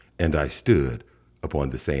And I stood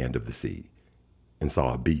upon the sand of the sea, and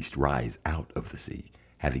saw a beast rise out of the sea,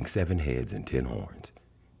 having 7 heads and 10 horns,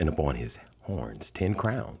 and upon his horns 10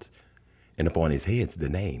 crowns, and upon his heads the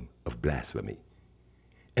name of blasphemy.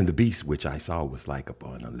 And the beast which I saw was like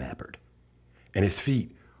upon a leopard, and his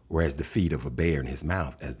feet were as the feet of a bear, and his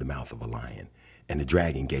mouth as the mouth of a lion. And the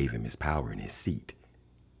dragon gave him his power and his seat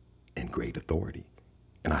and great authority.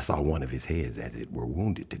 And I saw one of his heads as it were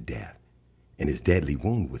wounded to death, and his deadly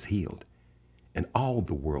wound was healed. And all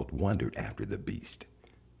the world wondered after the beast.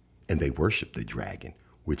 And they worshiped the dragon,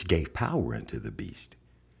 which gave power unto the beast.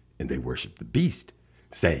 And they worshiped the beast,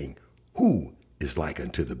 saying, Who is like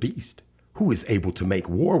unto the beast? Who is able to make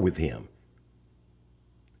war with him?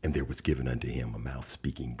 And there was given unto him a mouth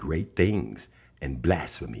speaking great things and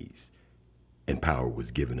blasphemies. And power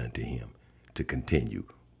was given unto him to continue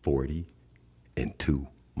 42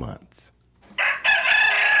 months.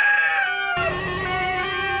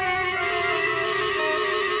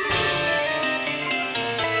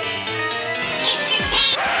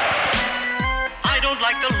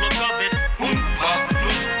 Like the look of it. Oompa,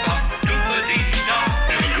 loompa, doo-a-dee-da.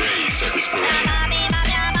 Darren Gray, Circus Parade.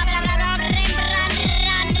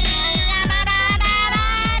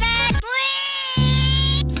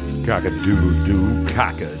 Cock-a-doodle-doo,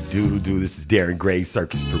 cock-a-doodle-doo. This is Darren Gray,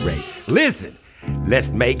 Circus Parade. Listen,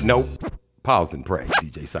 let's make no... Pause and pray.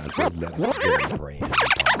 DJ Seinfeld, let us get in praying.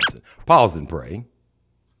 Pause and pray.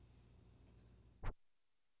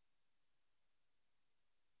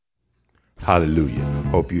 Hallelujah.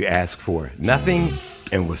 Hope you asked for nothing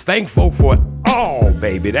and was thankful for all,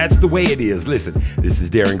 baby. That's the way it is. Listen, this is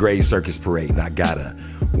Darren Gray's Circus Parade, and I got a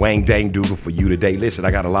wang dang doodle for you today. Listen,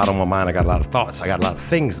 I got a lot on my mind. I got a lot of thoughts. I got a lot of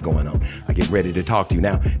things going on. I get ready to talk to you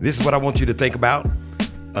now. This is what I want you to think about.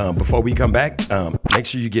 Before we come back, make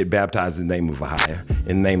sure you get baptized in the name of Ahia,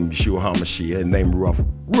 in the name of Yeshua HaMashiach, in the name of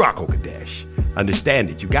Ruach HaKodesh. Understand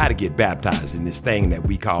it. You got to get baptized in this thing that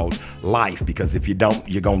we call life, because if you don't,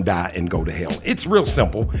 you're going to die and go to hell. It's real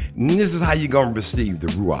simple. And this is how you're going to receive the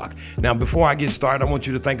Ruach. Now, before I get started, I want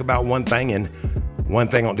you to think about one thing. And one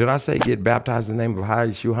thing, did I say get baptized in the name of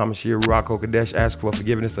Yeshua HaMashiach, Ruach HaKodesh, ask for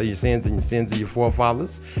forgiveness of your sins and your sins of your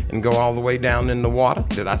forefathers, and go all the way down in the water?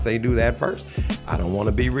 Did I say do that first? I don't want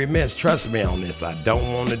to be remiss. Trust me on this. I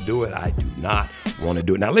don't want to do it. I do not want to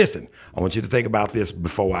do it. Now, listen, I want you to think about this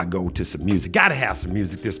before I go to some music. Got to have some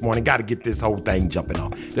music this morning. Got to get this whole thing jumping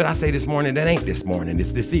off. Did I say this morning? That ain't this morning.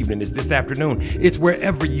 It's this evening. It's this afternoon. It's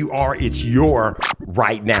wherever you are. It's your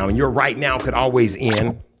right now. And your right now could always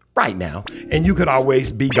end right now. And you could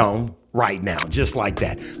always be gone right now, just like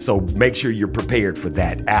that. So make sure you're prepared for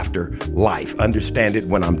that after life. Understand it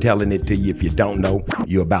when I'm telling it to you. If you don't know,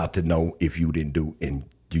 you're about to know. If you didn't do, and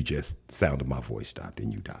you just sound of my voice stopped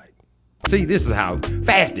and you died. See, this is how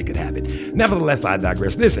fast it could happen. Nevertheless, I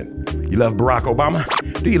digress. Listen, you love Barack Obama?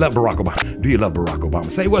 Do you love Barack Obama? Do you love Barack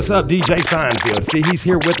Obama? Say what's up, DJ Seinfeld. See, he's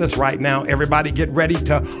here with us right now. Everybody get ready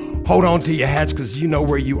to hold on to your hats, because you know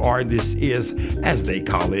where you are. This is, as they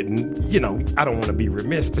call it, and you know, I don't want to be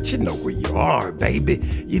remiss, but you know where you are, baby.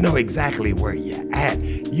 You know exactly where you're at.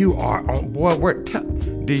 You are on, boy,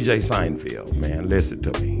 DJ Seinfeld, man, listen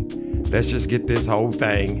to me. Let's just get this whole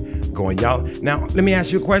thing going, y'all. Now, let me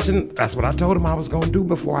ask you a question. That's what I told him I was going to do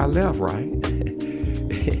before I left, right?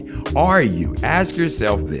 Are you, ask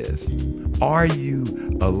yourself this, are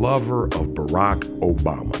you a lover of Barack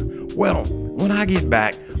Obama? Well, when I get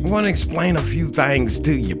back, I'm going to explain a few things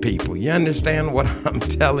to you people. You understand what I'm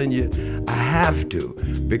telling you? I have to,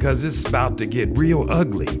 because it's about to get real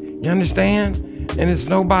ugly. You understand? And it's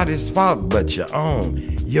nobody's fault but your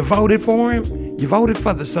own. You voted for him? You voted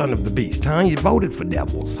for the son of the beast, huh? You voted for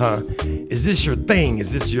devils, huh? Is this your thing?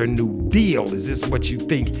 Is this your new deal? Is this what you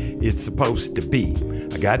think it's supposed to be?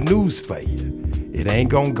 I got news for you. It ain't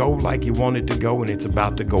gonna go like you want it to go, and it's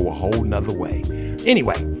about to go a whole nother way.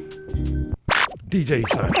 Anyway, DJ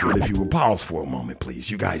Seinfeld, if you would pause for a moment, please.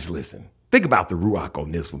 You guys listen. Think about the Ruach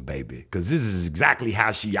on this one, baby, because this is exactly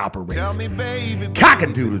how she operates. Tell me, baby,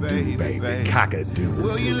 cock-a-doodle-doo, baby. Cock-a-doodle-doo.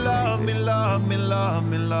 Will you love me, love me, love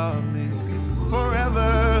me, love me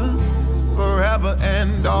forever, forever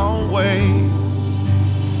and always?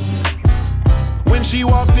 When she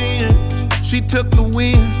walked in, she took the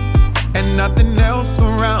wind, and nothing else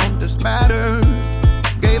around us mattered.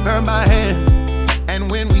 Gave her my hand, and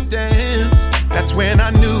when we danced, that's when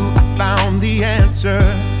I knew I found the answer.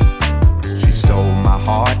 She stole my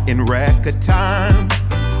heart in record time,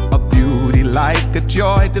 a beauty like a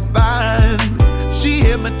joy divine. She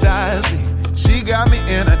hypnotized me, she got me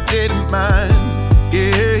and I didn't mind.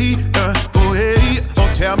 Yeah,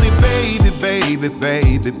 oh tell me baby, baby,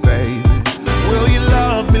 baby, baby, will you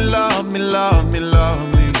love me, love me, love me, love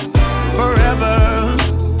me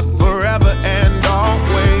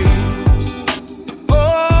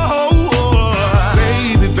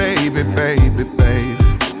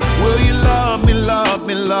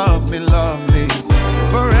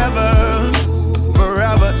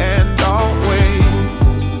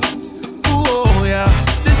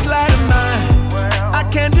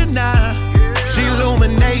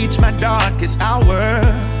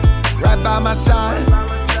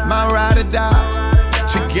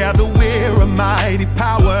Together we're a mighty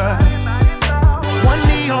power. One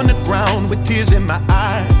knee on the ground with tears in my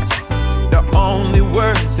eyes. The only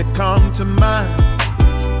words that come to mind.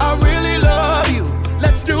 I really love you.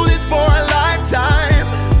 Let's do this for a lifetime.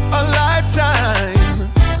 A lifetime.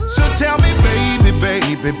 So tell me, baby,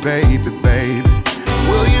 baby, baby, baby,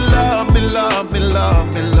 will you love me, love me,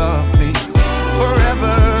 love me, love me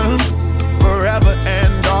forever, forever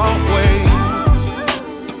and always?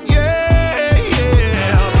 Yeah,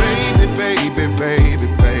 yeah, baby, baby, baby,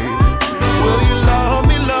 baby, will you love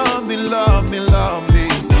me, love me, love me, love me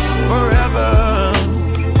forever,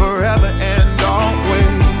 forever and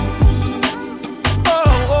always?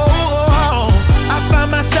 Oh, oh, oh, I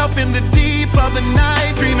find myself in the deep of the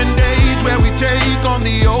night, dreaming days where we take on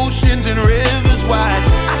the oceans and rivers wide.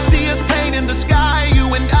 I see us painting the sky,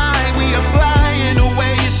 you and I, we are flying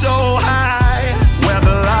away so high.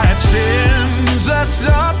 Whether life sends us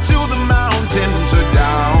up to the mountains or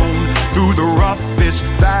down through the roughest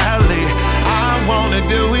valley, I wanna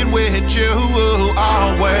do it with you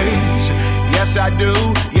always. Yes I do,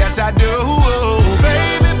 yes I do.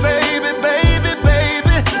 Baby, baby, baby,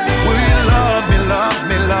 baby, will you love me, love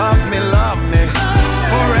me, love me, love me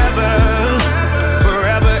forever,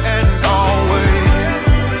 forever and always?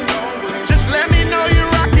 Just let me know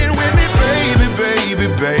you're rocking with me, baby, baby,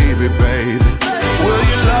 baby, baby. Will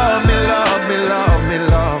you love me, love me, love me,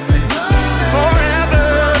 love me forever,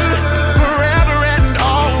 forever and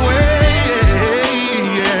always?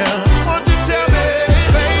 Yeah. Won't you tell me,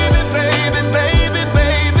 baby, baby, baby,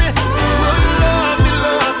 baby, will you love me,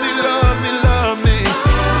 love me, love me, love me?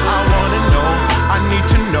 I wanna know, I need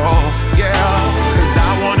to know, yeah, 'cause I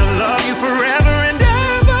wanna love you forever and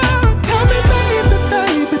ever. Tell me, baby,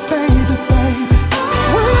 baby, baby, baby,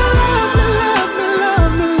 will you love me, love me,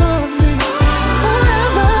 love me, love me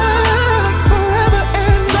forever, forever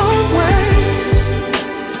and always?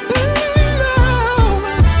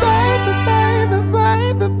 Baby, baby,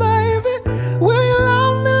 baby, baby, will you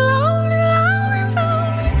love me, love me, love me,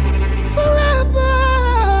 love me forever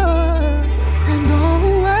and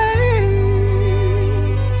always?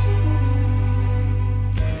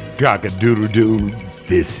 Cock-a-doodle-doo.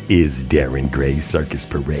 This is Darren Gray's Circus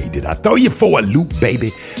Parade. Did I throw you for a loop,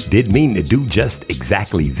 baby? Didn't mean to do just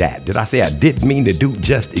exactly that. Did I say I didn't mean to do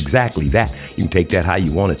just exactly that? You can take that how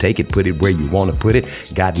you want to take it, put it where you want to put it.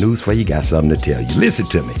 Got news for you, got something to tell you. Listen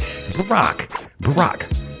to me. Barack.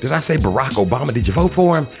 Did I say Barack Obama? Did you vote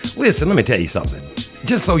for him? Listen, let me tell you something.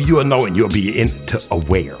 Just so you'll know and you'll be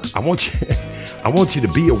aware. I want you to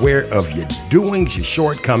be aware of your doings, your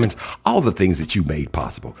shortcomings, all the things that you made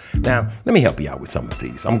possible. Now, let me help you out with some of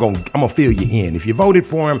these. I'm gonna fill you in. If you voted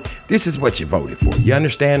for him, this is what you voted for. You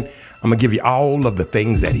understand? I'm gonna give you all of the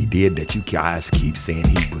things that he did that you guys keep saying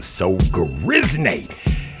he was so grisnate.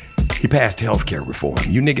 He passed healthcare reform.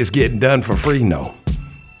 You niggas getting done for free? No.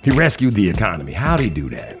 He rescued the economy. How'd he do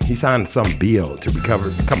that? He signed some bill to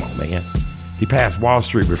recover. Come on, man. He passed Wall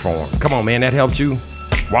Street reform. Come on, man, that helped you?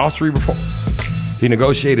 Wall Street reform. He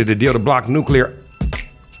negotiated a deal to block nuclear.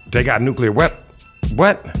 Take out nuclear what?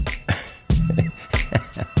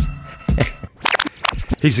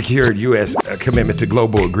 He secured U.S. commitment to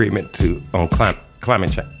global agreement on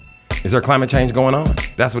climate change. Is there climate change going on?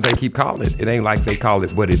 That's what they keep calling it. It ain't like they call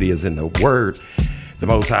it what it is in the word. The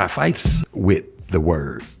Most High fights with the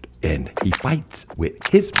word. And he fights with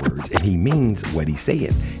his words, and he means what he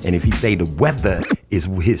says. And if he say the weather is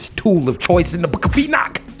his tool of choice in the book of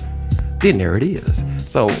Enoch, then there it is.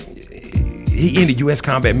 So he ended U.S.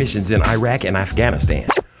 combat missions in Iraq and Afghanistan.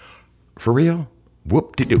 For real?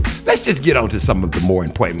 Whoop-de-doo. Let's just get on to some of the more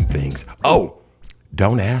important things. Oh,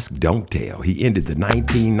 don't ask, don't tell. He ended the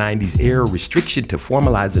 1990s era restriction to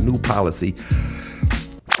formalize a new policy,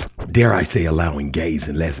 dare I say, allowing gays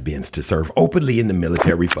and lesbians to serve openly in the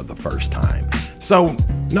military for the first time. So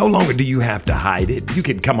no longer do you have to hide it. You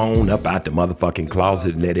can come on up out the motherfucking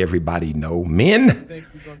closet and let everybody know. Men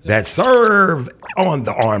that serve on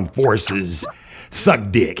the armed forces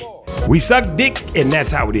suck dick. We suck dick, and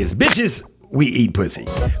that's how it is. Bitches, we eat pussy.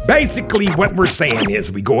 Basically, what we're saying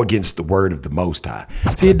is we go against the word of the Most High.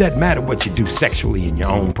 See, it doesn't matter what you do sexually in your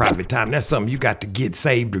own private time. That's something you got to get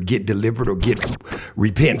saved or get delivered or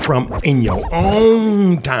repent from in your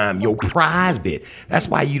own time, your private. That's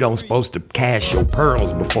why you don't supposed to cast your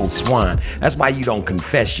pearls before swine. That's why you don't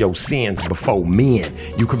confess your sins before men.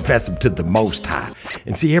 You confess them to the Most High.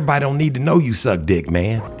 And see, everybody don't need to know you suck dick,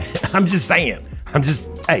 man. I'm just saying.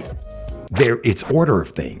 Hey, it's order of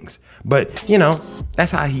things. But, you know,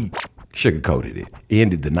 that's how he sugarcoated it,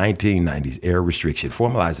 ended the 1990s era restriction,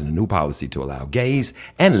 formalizing a new policy to allow gays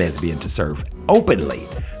and lesbians to serve openly.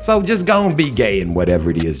 So just go and be gay in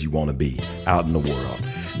whatever it is you want to be out in the world.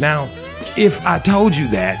 Now, if I told you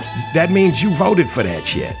that, that means you voted for that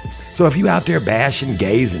shit. So if you out there bashing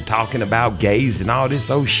gays and talking about gays and all this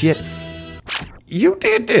old shit, you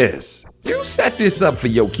did this. You set this up for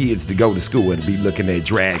your kids to go to school and be looking at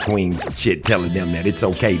drag queens and shit, telling them that it's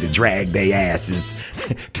okay to drag their asses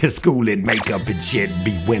to school in makeup and shit,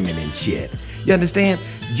 be women and shit. You understand?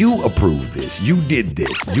 You approved this. You did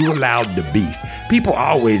this. You allowed the beast. People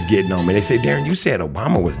always getting on me. They say, Darren, you said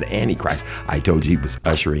Obama was the Antichrist. I told you he was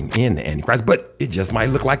ushering in the Antichrist, but it just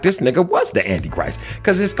might look like this nigga was the Antichrist,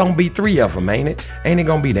 because it's going to be three of them, ain't it? Ain't it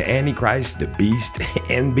going to be the Antichrist, the beast,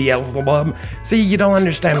 and Beelzebub? See, you don't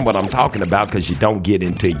understand what I'm talking about because you don't get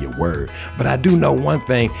into your word. But I do know one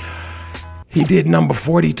thing. He did number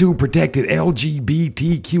 42, protected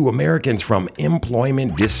LGBTQ Americans from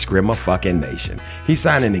employment discrimination. He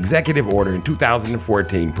signed an executive order in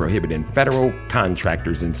 2014 prohibiting federal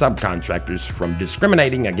contractors and subcontractors from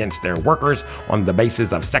discriminating against their workers on the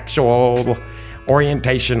basis of sexual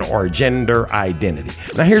orientation or gender identity.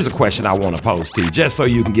 Now, here's a question I want to pose to you, just so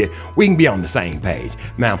we can be on the same page.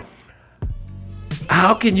 Now,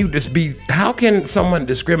 how can someone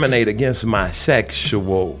discriminate against my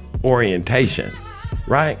sexual orientation,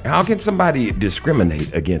 right? How can somebody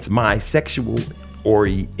discriminate against my sexual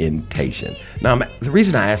orientation? Now, the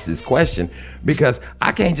reason I ask this question, because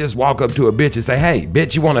I can't just walk up to a bitch and say, hey,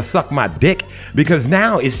 bitch, you want to suck my dick? Because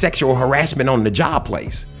now it's sexual harassment on the job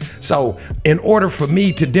place. So in order for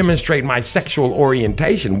me to demonstrate my sexual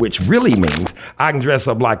orientation, which really means I can dress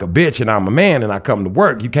up like a bitch and I'm a man and I come to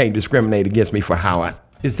work, you can't discriminate against me for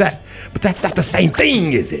but that's not the same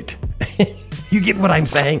thing, is it? You get what I'm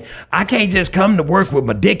saying? I can't just come to work with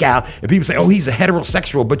my dick out and people say, oh, he's a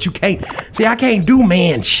heterosexual, but you can't. See, I can't do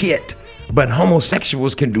man shit, but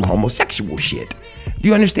homosexuals can do homosexual shit. Do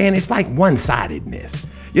you understand? It's like one-sidedness.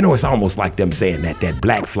 You know, it's almost like them saying that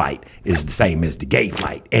black flight is the same as the gay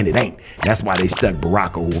flight, and it ain't. That's why they stuck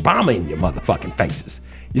Barack Obama in your motherfucking faces.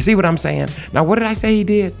 You see what I'm saying? Now, what did I say he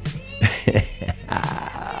did?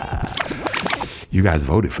 You guys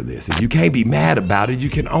voted for this. If you can't be mad about it, you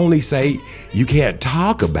can only say you can't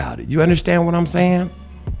talk about it. You understand what I'm saying?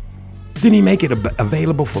 Didn't he make it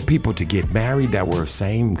available for people to get married that were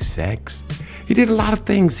same sex? He did a lot of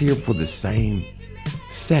things here for the same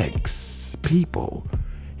sex people.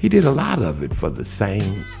 He did a lot of it for the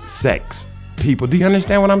same sex people. Do you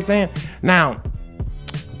understand what I'm saying? Now,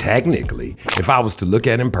 technically, if I was to look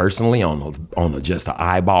at him personally on just an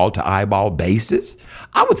eyeball-to-eyeball basis,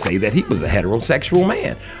 I would say that he was a heterosexual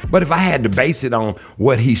man. But if I had to base it on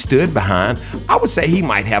what he stood behind, I would say he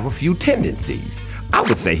might have a few tendencies. I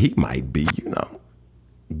would say he might be,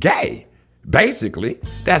 gay. Basically,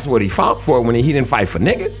 that's what he fought for when he didn't fight for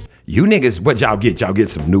niggas. You niggas, what y'all get? Y'all get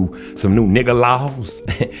some new nigga laws.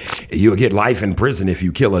 You'll get life in prison if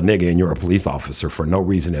you kill a nigga and you're a police officer for no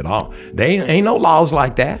reason at all. They ain't no laws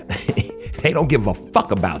like that. They don't give a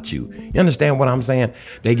fuck about you. You understand what I'm saying?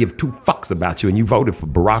 They give two fucks about you, and you voted for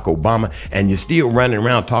Barack Obama and you're still running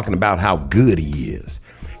around talking about how good he is.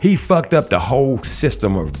 He fucked up the whole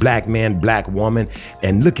system of black man, black woman,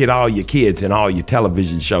 and look at all your kids and all your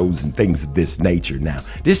television shows and things of this nature now.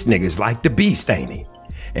 This nigga's like the beast, ain't he?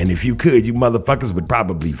 And if you could, you motherfuckers would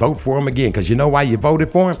probably vote for him again, because you know why you voted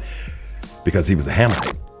for him? Because he was a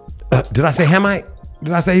Hamite. Did I say Hamite?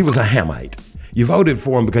 Did I say he was a Hamite? You voted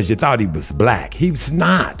for him because you thought he was black. He's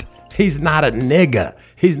not. He's not a nigga.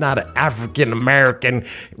 He's not an African American,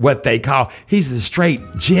 what they call. He's a straight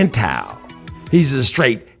Gentile. He's a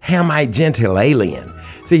straight Hamite Gentile alien.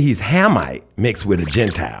 See, he's Hamite mixed with a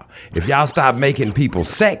Gentile. If y'all stop making people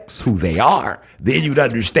sex who they are, then you'd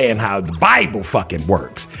understand how the Bible fucking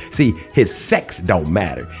works. See, his sex don't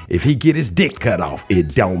matter. If he get his dick cut off,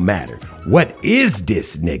 it don't matter. What is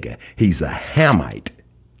this nigga? He's a Hamite.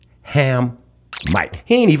 Hamite.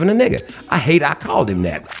 He ain't even a nigga. I called him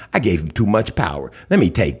that. I gave him too much power. Let me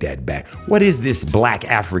take that back. What is this black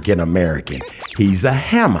African American? He's a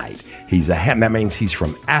Hamite. That means he's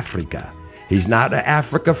from Africa. He's not an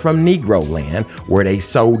Africa from Negro land, where they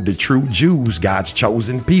sold the true Jews, God's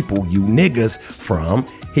chosen people, you niggas, from.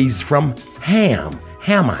 He's from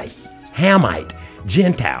Hamite,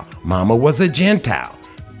 Gentile. Mama was a Gentile.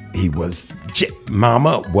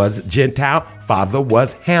 Mama was Gentile, father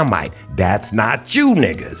was Hamite. That's not you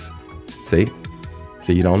niggas. See,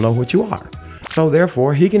 you don't know what you are. So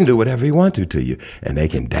therefore, he can do whatever he wants to you. And they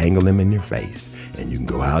can dangle him in your face. And you can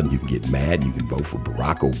go out and you can get mad and you can vote for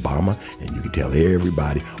Barack Obama. And you can tell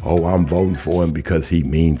everybody, oh, I'm voting for him because he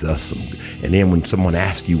means us some. And then when someone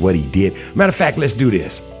asks you what he did, matter of fact, let's do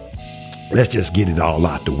this. Let's just get it all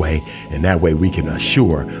out the way. And that way we can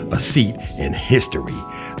assure a seat in history.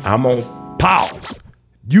 I'm on pause.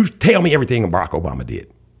 You tell me everything Barack Obama did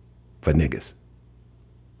for niggas.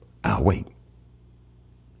 I'll wait.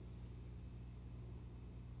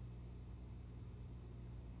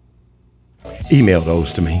 Email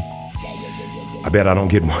those to me. I bet I don't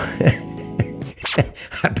get one.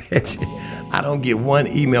 I bet you I don't get one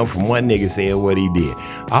email from one nigga saying what he did.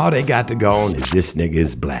 All they got to go on is this nigga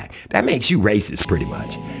is black. That makes you racist pretty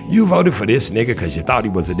much. You voted for this nigga because you thought he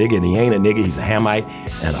was a nigga and he ain't a nigga. He's a Hamite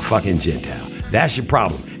and a fucking Gentile. That's your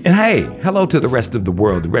problem. And hey, hello to the rest of the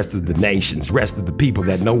world, the rest of the nations, rest of the people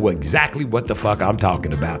that know exactly what the fuck I'm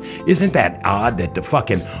talking about. Isn't that odd that the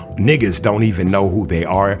fucking niggas don't even know who they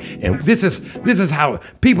are? And this is how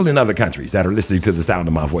people in other countries that are listening to the sound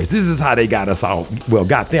of my voice, this is how they got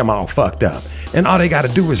them all fucked up. And all they got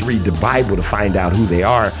to do is read the Bible to find out who they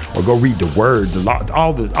are, or go read the word, the law,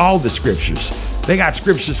 all the scriptures. They got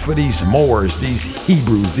scriptures for these Moors, these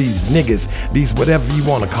Hebrews, these niggas, these whatever you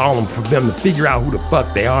want to call them, for them to figure out who the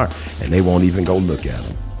fuck they are, and they won't even go look at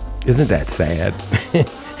them. Isn't that sad?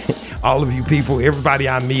 All of you people, everybody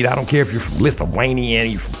I meet, I don't care if you're from Lithuania,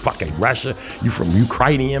 you're from fucking Russia, you're from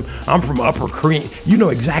Ukrainian, I'm from Upper Korea. You know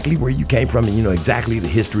exactly where you came from and you know exactly the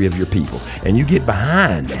history of your people. And you get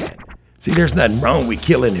behind that. See, there's nothing wrong with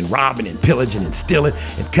killing and robbing and pillaging and stealing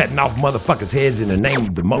and cutting off motherfuckers' heads in the name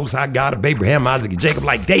of the Most High God of Abraham, Isaac, and Jacob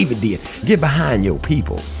like David did. Get behind your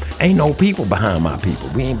people. Ain't no people behind my people.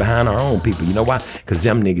 We ain't behind our own people. You know why? Because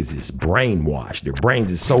them niggas is brainwashed. Their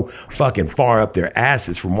brains is so fucking far up their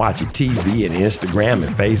asses from watching TV and Instagram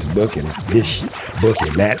and Facebook and this book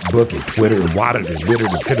and that book and Twitter and water and bitter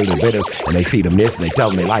and fiddle and bitter. And they feed them this and they tell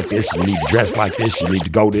them they like this. You need to dress like this. You need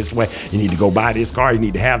to go this way. You need to go buy this car. You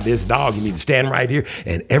need to have this dog. You need to stand right here.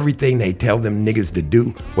 And everything they tell them niggas to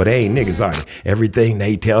do, well, they ain't niggas, are they? Everything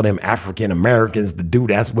they tell them African Americans to do,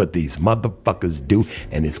 that's what these motherfuckers do.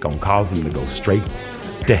 And it's going to cause them to go straight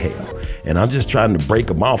to hell. And I'm just trying to break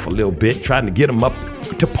them off a little bit, trying to get them up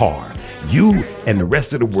to par. You and the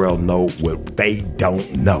rest of the world know what they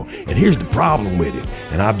don't know. And here's the problem with it.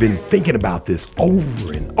 And I've been thinking about this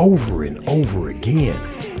over and over and over again.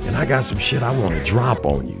 And I got some shit I want to drop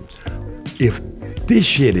on you. If this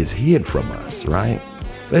shit is hid from us, right?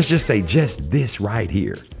 Let's just say just this right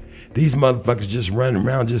here. These motherfuckers just running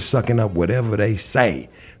around just sucking up whatever they say.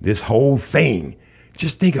 This whole thing.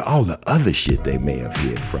 Just think of all the other shit they may have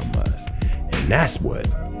hid from us. And that's what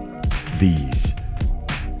these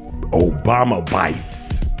Obama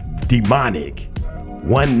bites, demonic,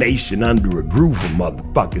 one nation under a groove of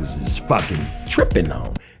motherfuckers is fucking tripping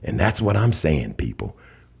on. And that's what I'm saying, people.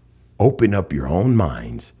 Open up your own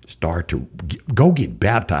minds. Start to go get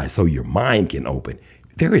baptized so your mind can open.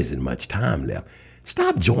 There isn't much time left.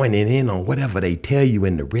 Stop joining in on whatever they tell you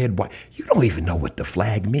in the red, white. You don't even know what the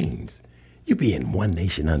flag means. You be in one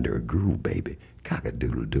nation under a groove, baby.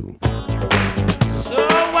 Cock-a-doodle-doo. So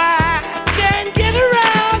I can't get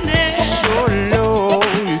around it. So low,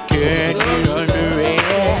 you can't get under it.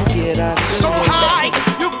 So high,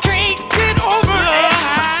 you can't get over it.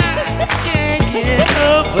 Can't get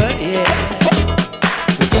over it.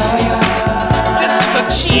 This is a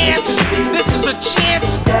chance. This is a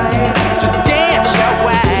chance to dance your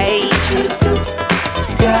way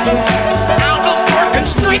out of your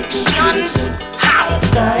constrictions. How?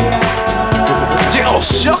 Dill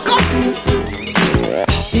sugar?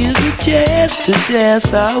 Here's a chance to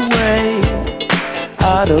dance our way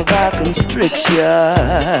out of our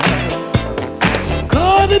constriction.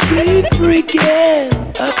 Gonna be freaking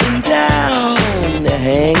up and down the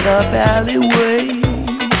hang-up alleyway.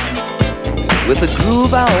 With a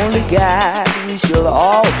groove I only got, we shall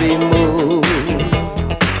all be moved.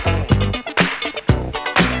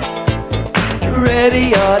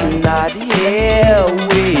 Ready or not, here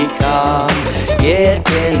we come,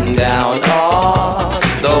 getting down on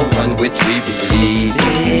the one which we believe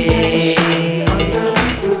in.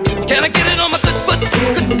 Can I get it on my good foot?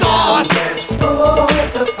 Good God!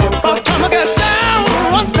 By the time I get down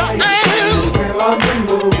one time, we're on the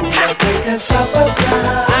move. They can stop us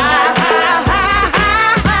now.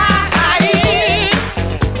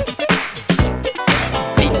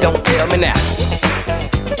 Hey, don't tell me now.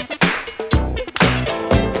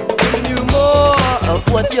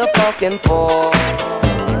 What you're fucking for?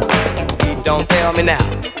 You don't tell me now.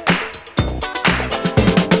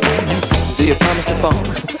 Do you promise the funk?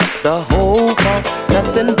 The whole funk,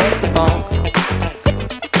 nothing but the funk.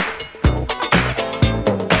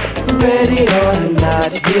 Ready or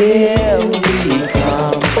not, here we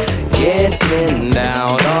come, getting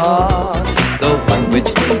down on the one which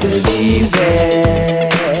we believe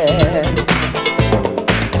in.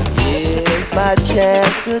 Here's my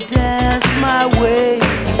chance to dance my way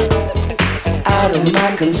out of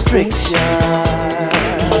my constriction.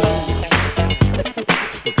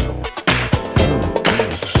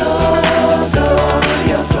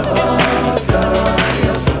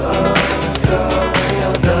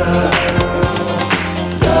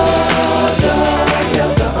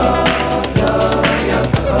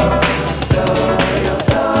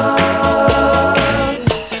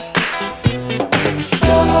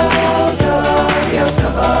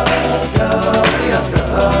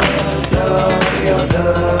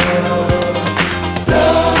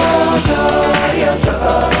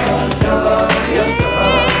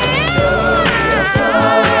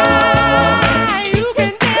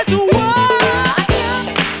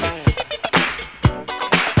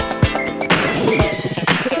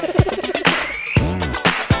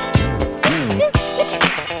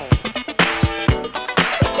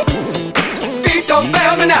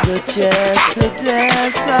 Just to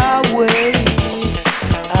dance our way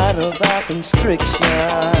out of our constriction.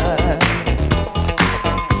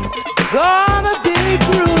 Gonna be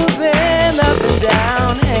grooving up and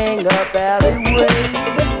down, hang up alleyway.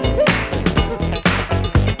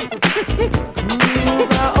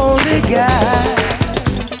 Groove our only guide.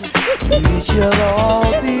 We shall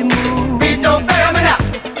all be moved. Beat don't fail me now.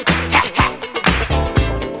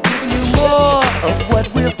 Giving you more of what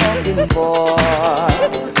we're talking for.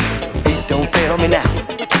 Don't fail me now.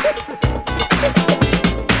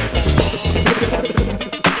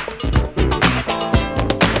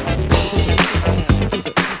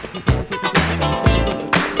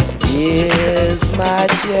 Here's my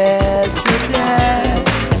chance to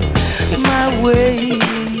dance my way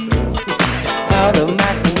out of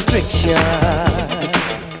my constriction.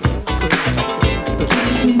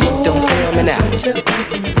 Don't fail me now.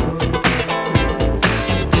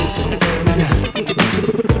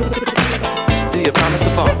 You promise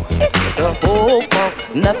the funk, the whole funk,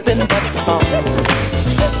 nothing but the funk.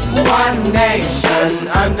 One nation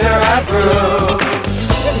under a groove,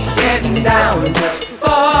 getting down just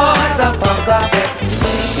for the funk of it.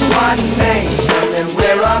 One nation and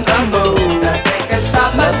we're on the move, nothing can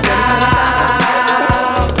stop us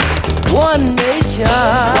now. One nation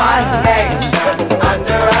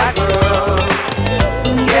under a groove,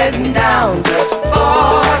 getting down just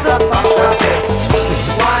for the funk of it.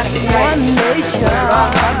 One nation,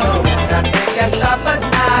 nothing can stop us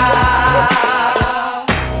now.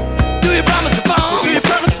 Do you promise to phone? Do you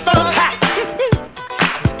promise to phone? Ha!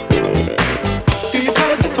 Do you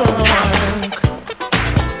promise to phone?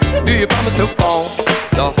 Do you promise to phone?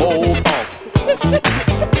 The whole phone.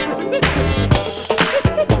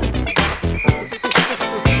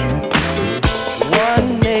 One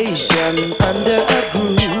nation under a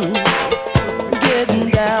groove, getting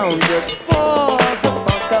down just for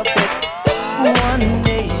one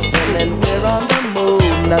nation and we're on the move.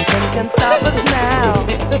 Nothing can stop us now.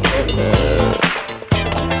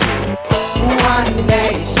 One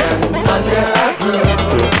nation under a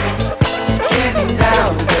groove, getting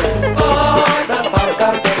down just for the funk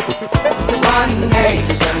of it. One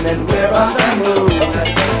nation and we're on the move.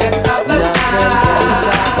 Nothing can stop us now.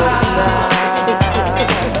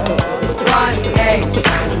 One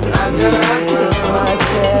nation under a groove. Here's my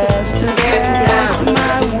chance to dance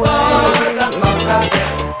my way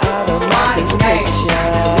out of my constriction.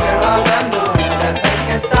 We're on the move, nothing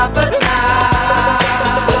can stop us now.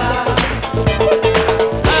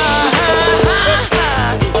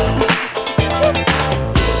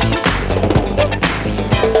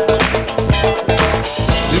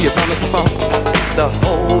 Do you promise to phone? The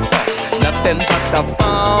whole phone, nothing but the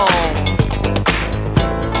phone.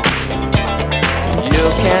 You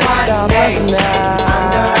can't stop us now.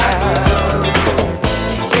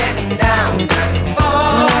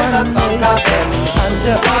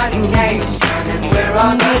 Under one nation and we're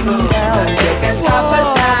on the move. Nothing can stop us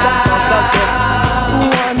now.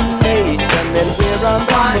 One nation and we're on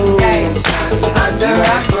the move. Under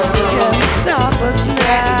a groove, can't stop us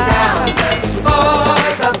now.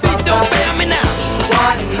 Don't fail me now.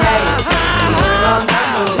 One nation, we're on the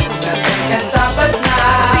move. Nothing can stop us now.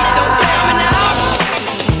 Don't fail me now.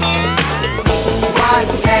 One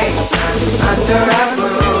nation under a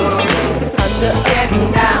groove, getting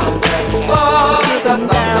down. Getting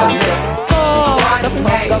down, one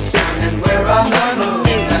nation, and we're on the move.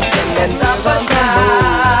 Nothing can stop us now.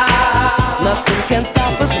 Nothing can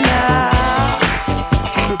stop us now.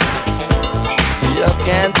 You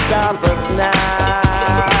can't stop us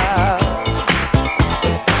now.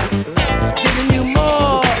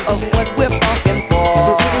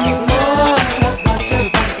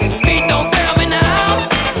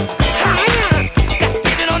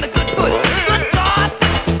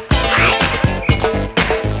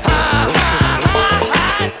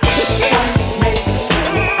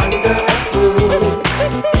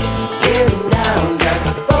 Getting down just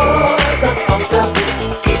for the funk of it.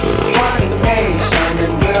 One nation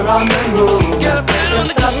and we're on the move. Get up and on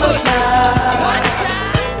the good.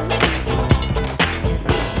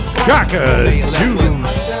 Chaka,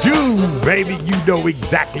 do, baby. You know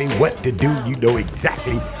exactly what to do. You know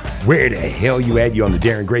exactly where the hell you at. You're on the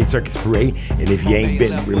Darren Gray Circus Parade. And if you ain't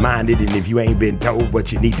been reminded and if you ain't been told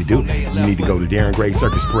what you need to do, you need to go to Darren Gray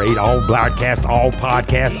Circus Parade. All broadcasts, all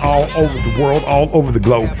podcasts, all over the world, all over the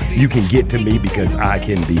globe. You can get to me because I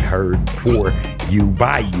can be heard for you,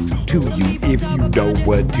 by you, to you, if you know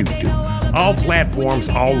what to do. All platforms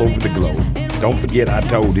all over the globe. Don't forget I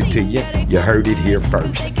told it to you. You heard it here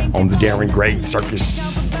first on the Darren Gray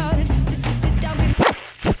Circus.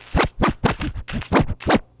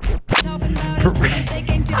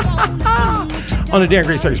 On the Darren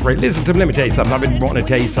Gray Circus Parade. Listen to me, let me tell you something. I've been wanting to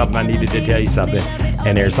tell you something. I needed to tell you something.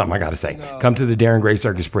 And there's something I got to say. Come to the Darren Gray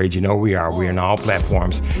Circus Parade. You know we are. We're in all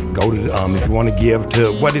platforms. Go to, if you want to give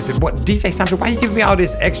to, what is it? What, DJ Sancho, why you giving me all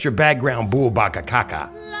this extra background bull baka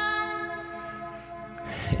kaka?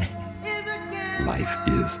 Life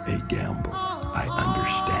is a gamble. I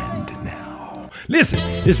understand now. Listen,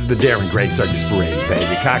 this is the Darren Gray Circus Parade,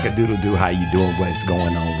 baby. Cock-a-doodle-doo, how you doing? What's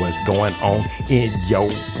going on? What's going on in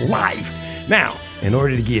your life? Now, in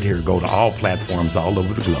order to get here, go to all platforms all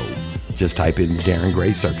over the globe. Just type in Darren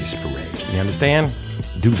Gray Circus Parade. You understand?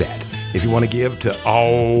 Do that. If you want to give to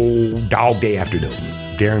all Dog Day Afternoon,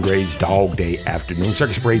 Darren Gray's Dog Day Afternoon,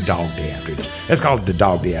 Circus Parade Dog Day Afternoon. Let's call it the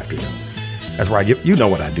Dog Day Afternoon. That's where I give, you know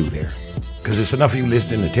what I do there. Because it's enough of you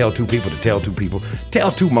listening to tell two people, tell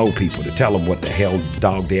two more people to tell them what the hell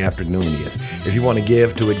Dog Day Afternoon is. If you want to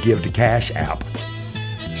give to it, give to Cash App.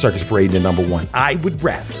 Circus Parade the number one. I would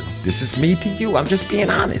rather, this is me to you, I'm just being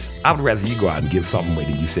honest. I would rather you go out and give something away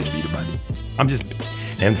than you send me the money.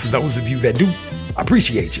 And for those of you that do, I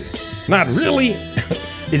appreciate you. Not really,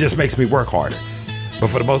 it just makes me work harder. But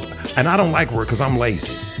for the most, and I don't like work because I'm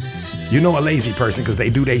lazy. You know a lazy person because they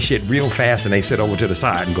do their shit real fast and they sit over to the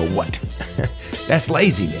side and go, what? That's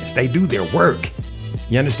laziness. They do their work.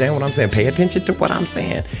 You understand what I'm saying? Pay attention to what I'm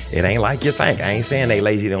saying. It ain't like you think. I ain't saying they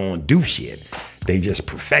lazy, they don't want to do shit. They just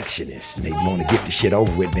perfectionists. And they want to get the shit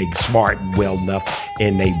over with. They smart and well enough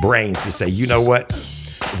in their brains to say, you know what?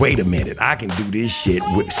 Wait a minute. I can do this shit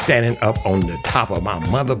with standing up on the top of my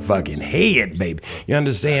motherfucking head, baby. You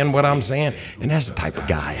understand what I'm saying? And that's the type of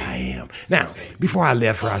guy I am. Now, before I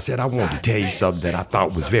left her, I said I wanted to tell you something that I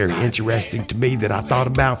thought was very interesting to me, that I thought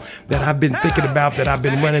about, that I've been thinking about, that I've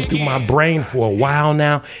been running through my brain for a while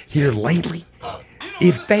now here lately.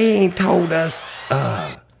 If they ain't told us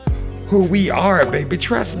who we are, baby,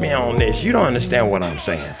 trust me on this. You don't understand what I'm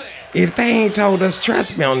saying. If they ain't told us,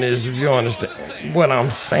 trust me on this, if you understand what I'm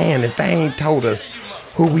saying. If they ain't told us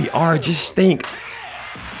who we are, just think,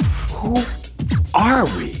 who are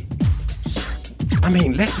we? I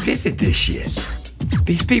mean, let's visit this shit.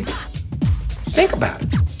 These people, think about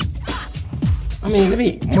it. I mean, let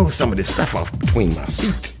me move some of this stuff off between my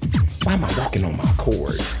feet. Why am I walking on my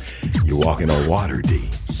cords? You're walking on water, D.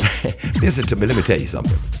 Listen to me, let me tell you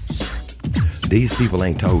something. These people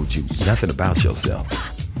ain't told you nothing about yourself.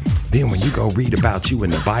 Then when you go read about you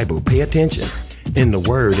in the Bible, pay attention. In the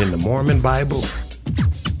Word, in the Mormon Bible,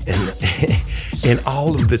 in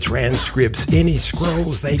all of the transcripts, any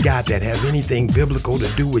scrolls they got that have anything biblical to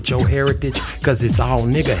do with your heritage, because it's all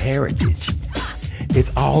nigga heritage. It's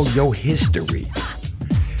all your history.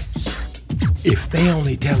 If they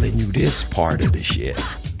only telling you this part of the shit,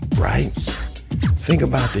 right? Think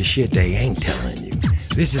about the shit they ain't telling you.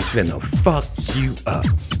 This is finna fuck you up.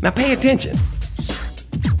 Now pay attention.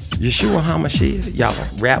 Yeshua HaMashiach, y'all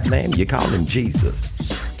rap name, you call him Jesus.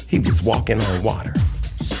 He was walking on water.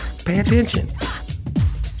 Pay attention.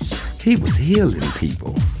 He was healing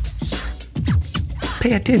people.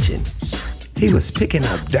 Pay attention. He was picking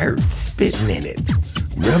up dirt, spitting in it,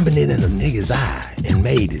 rubbing it in a nigga's eye, and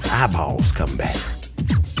made his eyeballs come back.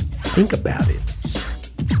 Think about it.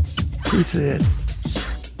 Priesthood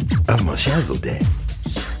of Melchizedek.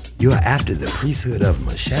 You are after the priesthood of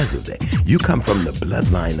Melchizedek. You come from the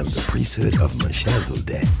bloodline of the priesthood of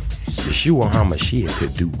Melchizedek. Yeshua HaMashiach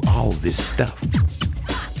could do all this stuff.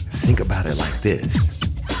 Think about it like this.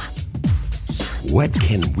 What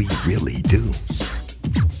can we really do?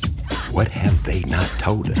 What have they not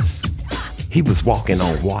told us? He was walking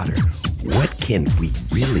on water. What can we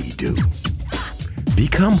really do?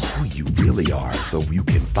 Become who you really are so you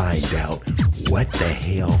can find out what the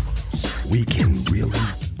hell we can really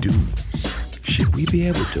do. Should we be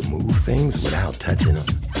able to move things without touching them?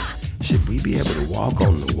 Should we be able to walk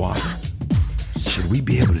on the water? Should we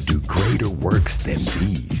be able to do greater works than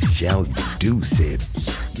these shall you do, said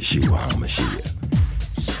Yeshua HaMashiach.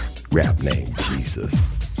 rap named Jesus.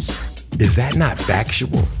 Is that not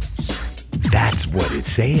factual? That's what it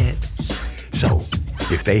said. So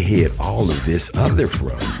if they hid all of this other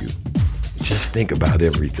from you, just think about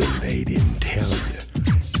everything they didn't tell you.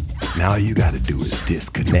 Now all you gotta do is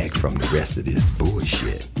disconnect from the rest of this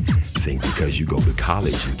bullshit. Think because you go to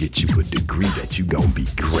college and get you a degree that you gonna be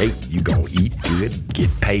great, you gonna eat good, get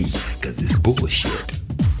paid, cause it's bullshit.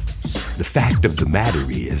 The fact of the matter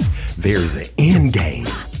is, there's an end game.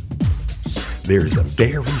 There's a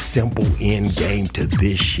very simple end game to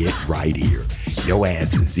this shit right here. Your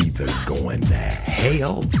ass is either going to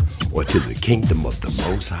hell or to the kingdom of the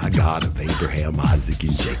Most High God of Abraham, Isaac,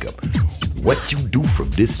 and Jacob. What you do from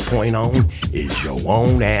this point on is your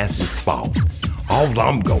own ass's fault. All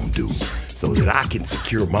I'm gonna do so that I can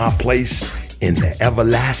secure my place in the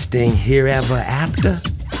everlasting herever after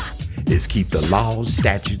is keep the laws,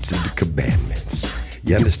 statutes, and the commandments.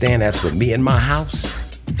 You understand? That's for me and my house.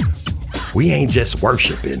 We ain't just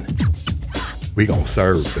worshiping. We gonna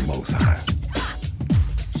serve the Most High.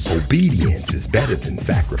 Obedience is better than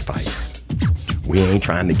sacrifice. We ain't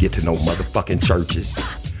trying to get to no motherfucking churches.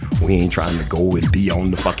 We ain't trying to go and be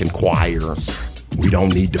on the fucking choir. We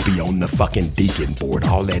don't need to be on the fucking deacon board.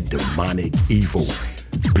 All that demonic, evil,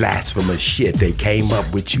 blasphemous shit they came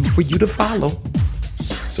up with you for you to follow.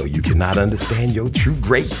 So you cannot understand your true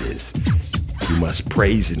greatness. You must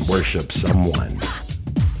praise and worship someone.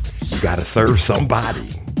 You gotta serve somebody.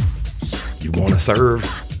 You wanna serve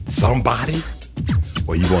somebody?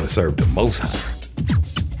 Or you wanna serve the Most High?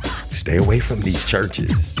 Stay away from these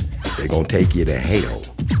churches. They're gonna take you to hell.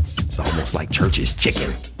 It's almost like church's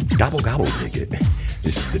chicken. Gobble, gobble, nigga.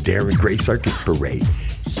 This is the Darren Gray Circus Parade.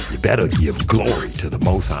 You better give glory to the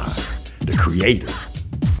Most High, the Creator.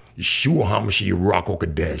 Yeshua HaMashiach Ruach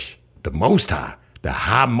HaKodesh, the Most High. The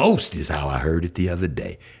high most is how I heard it the other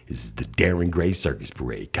day. This is the Darren Gray Circus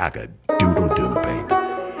Parade. Cock-a-doodle-doo,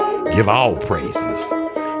 baby. Give all praises.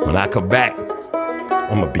 When I come back,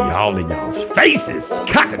 I'm gonna be all in y'all's faces.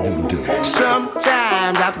 Cock-a-doodle-doo.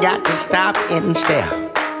 Sometimes I've got to stop and stare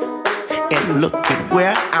and look at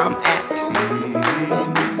where I'm at.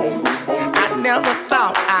 I never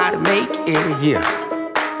thought I'd make it here.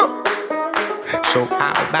 So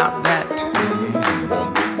how about that?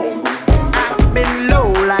 I've been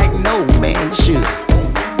low like no man should.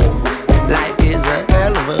 Life is a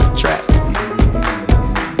hell of a trap.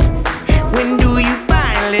 When do you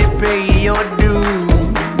finally pay your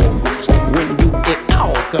dues? When do it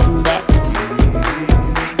all come back?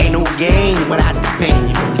 Ain't no gain without the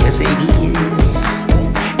pain, oh yes it is.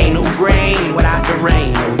 Ain't no grain without the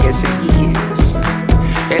rain, oh yes it is.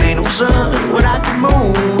 It ain't no sun without the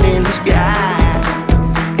moon in the sky.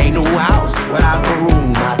 Ain't no house without a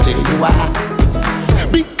room, I'll tell you why.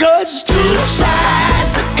 Because it's two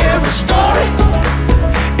sides to every story,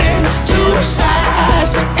 and it's two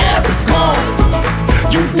sides to every coin.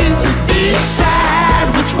 You need to decide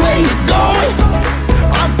which way you're going.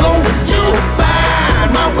 I'm going to find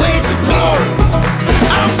my way to glory.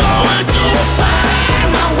 I'm going to find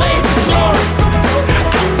my way to glory.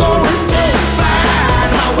 I'm going to find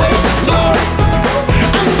my way to glory.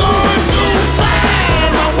 I'm going to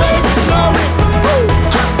find my way to glory.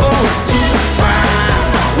 I'm going to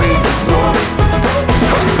find my way to glory.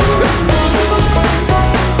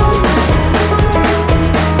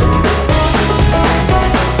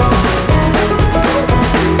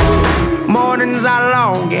 Mornings are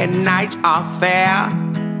long and nights are fair.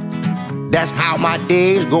 That's how my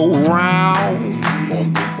days go round.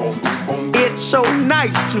 It's so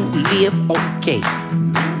nice to live okay.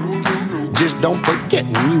 Just don't forget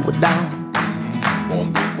when you were down.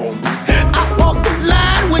 I walk the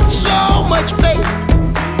line with so much faith.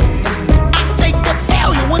 I take the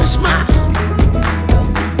failure with a smile.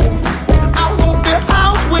 I want the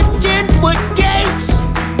house with 10-foot gates,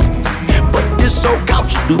 but this old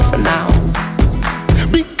couch will do for now.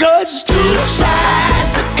 Because it's two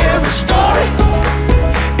sides to every story,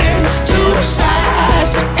 and it's two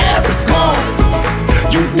sides to every coin.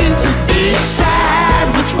 You need to decide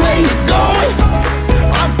which way you're going.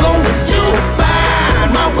 I'm going to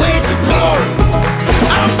find my way to glory.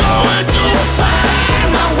 I'm going to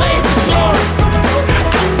find my way to glory.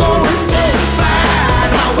 I'm going to find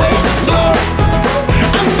my way to glory.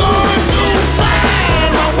 I'm going to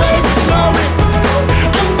find my way to glory.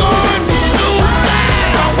 I'm going to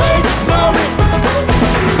find my way to glory.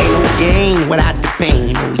 Ain't no gain without the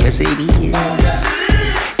pain, oh yes it is.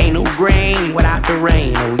 Ain't no grain without the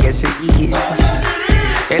rain, oh yes it is.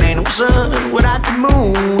 It ain't no sun without the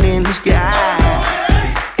moon in the sky.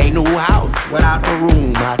 Ain't no house without a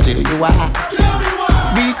room, I'll tell you why.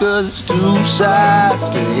 Because it's two sides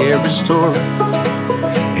to every story,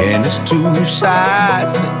 and it's there's two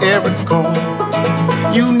sides to every coin.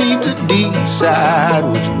 You need to decide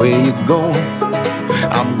which way you're going.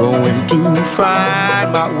 I'm going to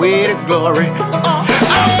find my way to glory. I'm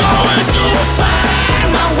going to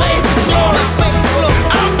find my way to glory.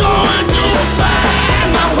 I'm going to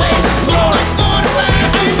find my way to glory. I'm going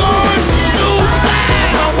to find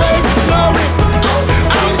my way to glory.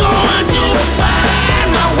 I'm going to find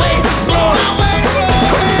my way to glory.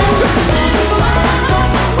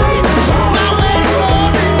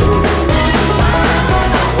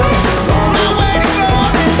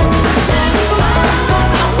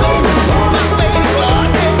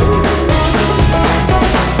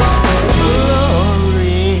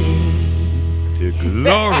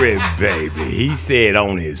 Glory, baby. He said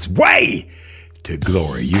on his way to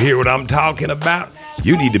glory. You hear what I'm talking about?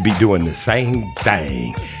 You need to be doing the same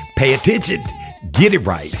thing. Pay attention, get it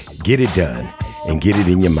right, get it done, and get it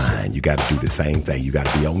in your mind. You got to do the same thing. You got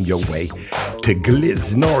to be on your way to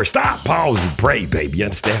glory. Stop, pause, and pray, baby. You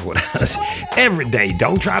understand what I say? Every day,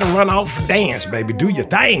 don't try to run off and dance, baby. Do your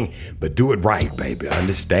thing, but do it right, baby.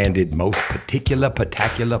 Understand it, most particular,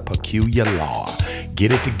 peculiar law.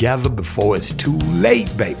 Get it together before it's too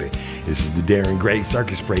late, baby. This is the Darren Gray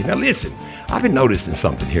Circus Parade. Now listen, I've been noticing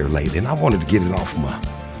something here lately, and I wanted to get it off my,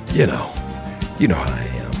 you know how I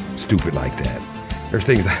am, stupid like that. There's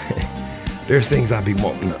things I be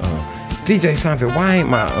wanting to, DJ Seinfeld, why ain't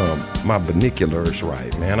my binoculars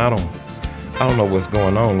right, man? I don't know what's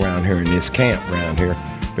going on around here in this camp around here.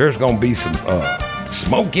 There's gonna be some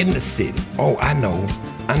smoke in the city. Oh, I know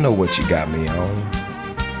what you got me on.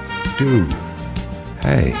 Dude.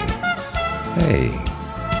 Hey.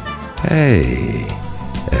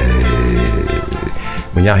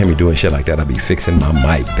 When y'all hear me doing shit like that, I be fixing my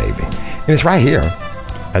mic, baby. And it's right here.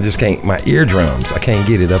 I just can't, my eardrums, I can't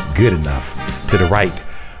get it up good enough to the right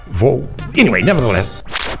vote. Anyway, nevertheless,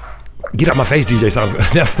 get out my face, DJ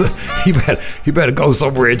Seinfeld. You better go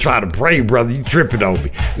somewhere and try to pray, brother. You tripping on me.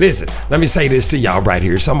 Listen, let me say this to y'all right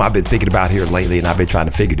here. Something I've been thinking about here lately, and I've been trying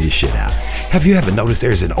to figure this shit out. Have you noticed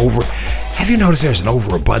there's an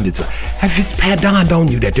overabundance of, it's dawned on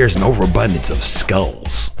you that there's an overabundance of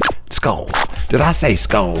skulls? Skulls. Did I say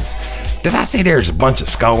skulls? Did I say there's a bunch of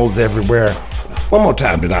skulls everywhere? One more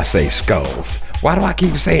time, did I say skulls? Why do I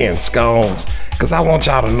keep saying skulls? Because I want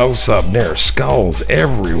y'all to know something. There are skulls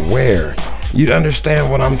everywhere. You understand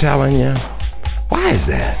what I'm telling you? Why is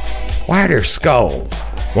that? Why are there skulls?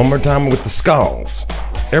 One more time with the skulls.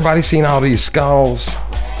 Everybody seen all these skulls?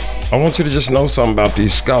 I want you to just know something about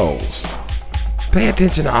these skulls. Pay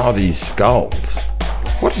attention to all these skulls.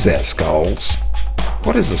 What is that, skulls?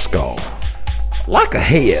 What is a skull? Like a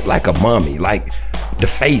head, like a mummy, like the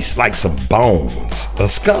face, like some bones. A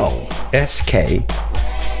skull. S-K-U-L-L.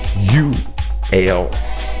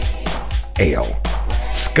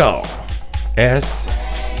 Skull.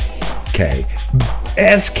 S-K.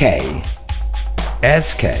 S-K.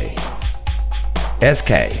 S-K.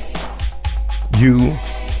 S-K. U.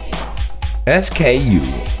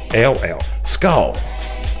 S-K-U-L-L. Skull.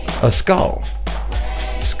 A skull.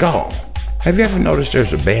 Skull. Have you ever noticed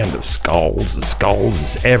there's a band of skulls? The skulls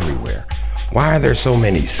is everywhere. Why are there so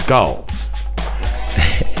many skulls?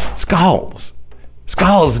 Skulls.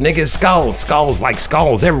 Skulls, niggas, skulls. Skulls like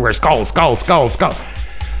skulls everywhere. Skulls.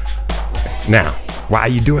 Now, why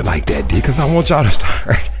you do it like that, D? Because I want y'all to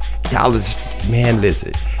start.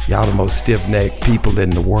 Listen. Y'all the most stiff-necked people in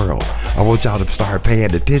the world. I want y'all to start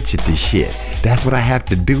paying attention to shit. That's what I have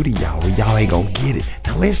to do to y'all, or y'all ain't gonna get it.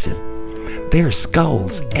 Now listen, there's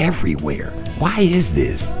skulls everywhere. Why is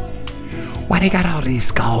this? Why they got all these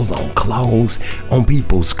skulls on clothes, on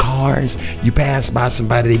people's cars? You pass by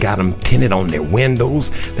somebody, they got them tinted on their windows.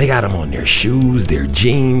 They got them on their shoes, their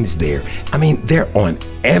jeans, they're on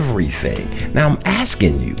everything. Now I'm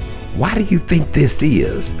asking you, why do you think this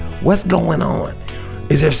is? What's going on?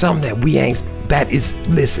 Is there something that we ain't,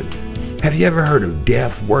 listen, have you ever heard of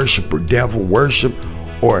death worship or devil worship?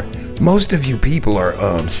 Or most of you people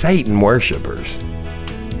are Satan worshipers.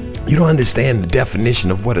 You don't understand the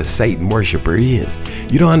definition of what a Satan worshiper is.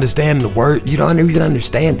 You don't understand the word. You don't even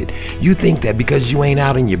understand it. You think that because you ain't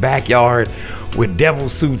out in your backyard with devil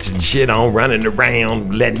suits and shit on, running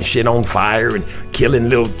around, letting shit on fire and killing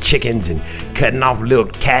little chickens and cutting off little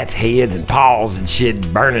cats' heads and paws and shit,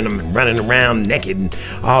 burning them and running around naked and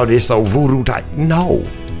all this old voodoo type. No.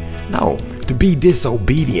 To be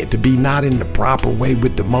disobedient, to be not in the proper way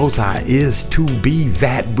with the Most High is to be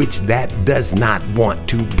that which that does not want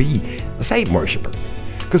to be a Satan worshiper.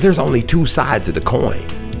 Because there's only two sides of the coin.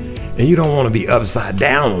 And you don't want to be upside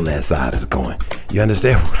down on that side of the coin. You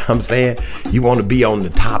understand what I'm saying? You want to be on the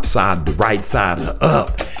top side, the right side of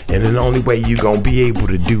up. And the only way you're going to be able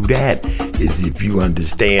to do that is if you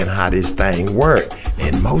understand how this thing works.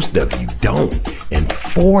 And most of you don't. And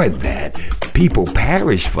for that, people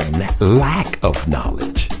perish for lack of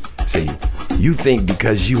knowledge. See, you think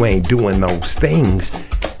because you ain't doing those things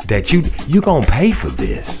that you going to pay for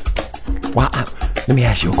this. Let me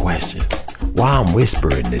ask you a question. Why I'm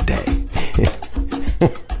whispering today?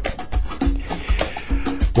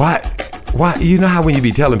 Why? You know how when you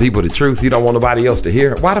be telling people the truth, you don't want nobody else to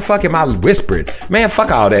hear? Why the fuck am I whispering? Man, fuck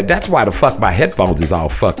all that. That's why the fuck my headphones is all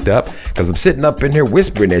fucked up. Because I'm sitting up in here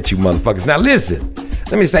whispering at you motherfuckers. Now listen,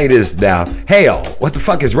 let me say this now. Hell, what the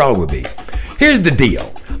fuck is wrong with me? Here's the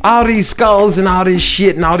deal. All these skulls and all this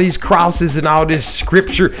shit and all these crosses and all this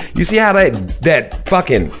scripture. You see how that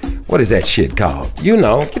fucking, what is that shit called? You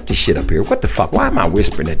know, get this shit up here. What the fuck? Why am I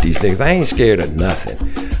whispering at these niggas? I ain't scared of nothing.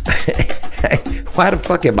 Why the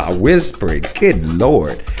fuck am I whispering? Good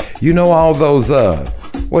Lord. You know all those,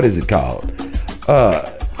 what is it called?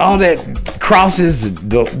 All that crosses,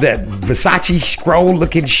 that Versace scroll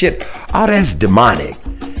looking shit, all that's demonic.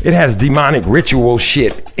 It has demonic ritual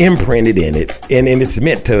shit imprinted in it, and it's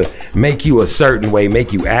meant to make you a certain way,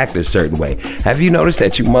 make you act a certain way. Have you noticed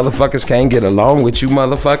that you motherfuckers can't get along with you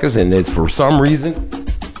motherfuckers, and it's for some reason?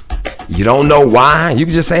 You don't know why? You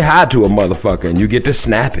can just say hi to a motherfucker and you get to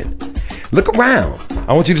snapping. Look around.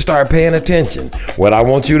 I want you to start paying attention. What I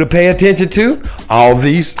want you to pay attention to, all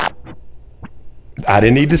these, I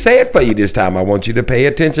didn't need to say it for you this time. I want you to pay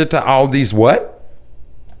attention to all these what?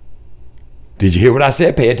 Did you hear what I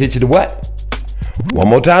said? Pay attention to what? One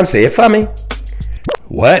more time, say it for me.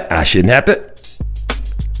 What? I shouldn't have to.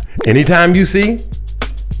 Anytime you see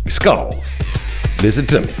skulls, listen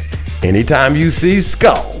to me. Anytime you see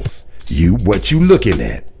skulls, what you looking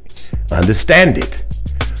at, understand it.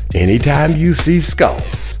 Anytime you see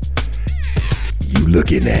skulls, you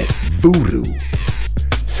looking at voodoo,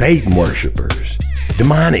 Satan worshipers,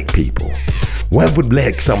 demonic people. What would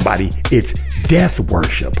let somebody, it's death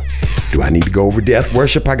worship. Do I need to go over death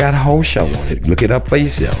worship? I got a whole show on it. Look it up for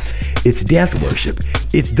yourself. It's death worship.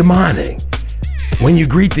 It's demonic. When you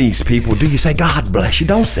greet these people, do you say, God bless you?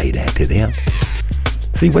 Don't say that to them.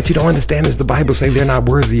 See, what you don't understand is the Bible say they're not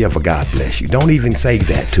worthy of a God bless you. Don't even say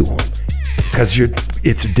that to them. Because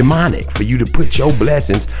it's demonic for you to put your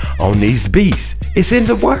blessings on these beasts. It's in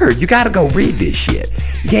the word. You got to go read this shit.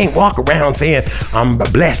 You can't walk around saying, I'm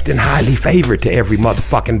blessed and highly favored to every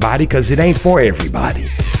motherfucking body, because it ain't for everybody.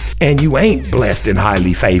 And you ain't blessed and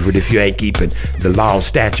highly favored if you ain't keeping the law,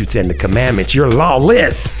 statutes, and the commandments. You're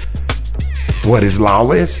lawless. What is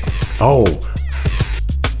lawless? Oh,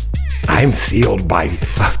 I'm sealed by...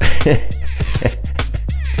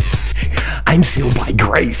 I'm sealed by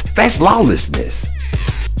grace. That's lawlessness.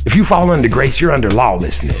 If you fall under grace, you're under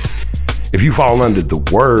lawlessness. If you fall under the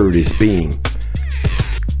word as being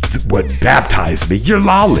what baptized me, you're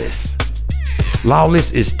lawless.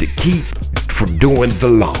 Lawless is to keep from doing the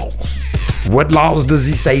laws. What laws does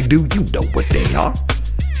he say do? You know what they are.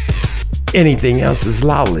 Anything else is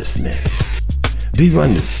lawlessness. Do you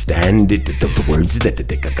understand it? The words that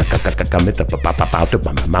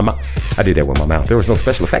I did that with my mouth. There was no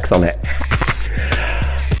special effects on that.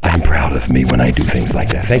 I'm proud of me when I do things like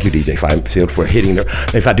that. Thank you, DJ Field, for hitting there.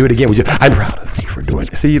 If I do it again, I'm proud of me for doing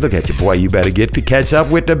it. See, look at you, boy. You better get to catch up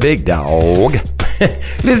with the big dog.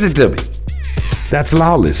 Listen to me. That's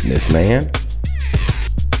lawlessness, man.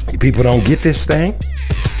 People don't get this thing.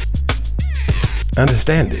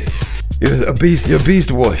 Understand it. You're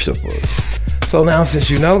beast worshipers. So now, since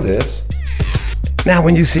you know this, now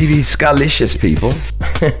when you see these scalicious people,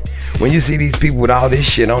 when you see these people with all this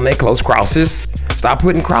shit on their clothes, crosses, stop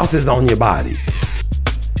putting crosses on your body.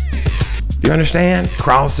 You understand?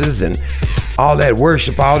 Crosses and all that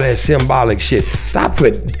worship, all that symbolic shit. Stop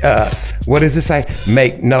putting, what does it say?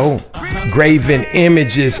 Make no graven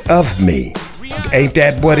images of me. Ain't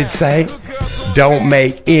that what it say? Don't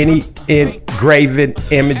make any engraven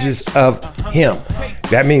images of him.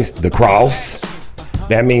 That means the cross.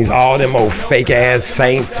 That means all them old fake ass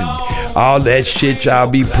saints and all that shit y'all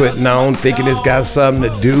be putting on, thinking it's got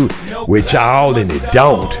something to do with y'all, and it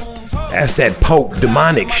don't. That's that Pope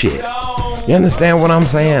demonic shit. You understand what I'm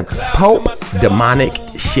saying? Pope demonic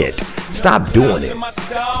shit. Stop doing it.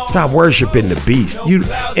 Stop worshiping the beast.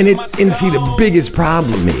 And see, the biggest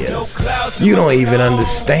problem is you don't even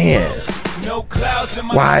understand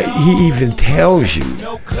why he even tells you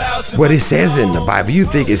what it says in the Bible. You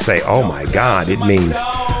think it say, oh my God, it means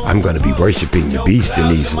I'm going to be worshiping the beast in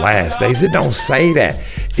these last days. It don't say that.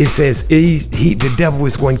 It says the devil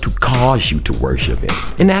is going to cause you to worship him.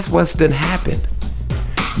 And that's what's done happened.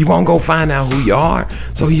 You won't go find out who you are,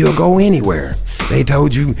 so you'll go anywhere. They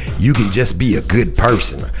told you you can just be a good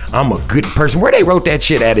person. I'm a good person. Where they wrote that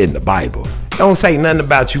shit at in the Bible? Don't say nothing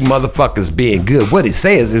about you motherfuckers being good. What it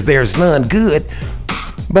says is there's none good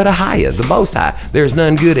but a higher, the Most High. There's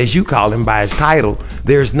none good, as you call him by his title.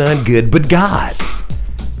 There's none good but God.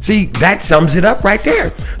 See, that sums it up right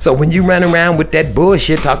there. So when you run around with that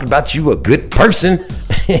bullshit talking about you a good person,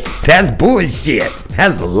 that's bullshit.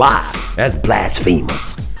 That's a lie. That's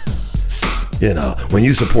blasphemous. You know, when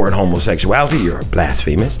you support homosexuality, you're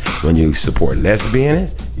blasphemous. When you support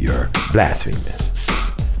lesbians, you're blasphemous.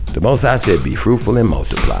 The Most High said, be fruitful and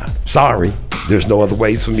multiply. Sorry, there's no other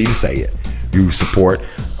ways for me to say it. You support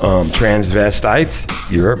transvestites,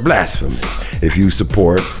 you're blasphemous. If you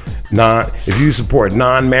support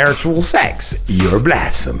non-marital sex, you're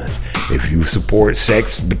blasphemous. If you support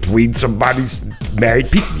sex between somebody's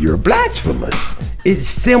married people, you're blasphemous. It's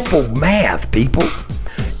simple math, people.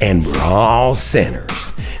 And we're all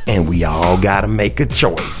sinners. And we all gotta make a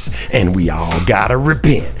choice. And we all gotta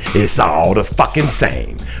repent. It's all the fucking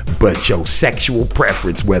same. But your sexual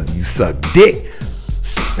preference, whether you suck dick,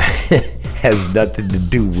 has nothing to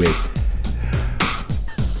do with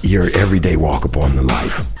your everyday walk upon the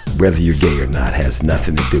life. Whether you're gay or not has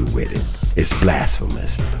nothing to do with it. It's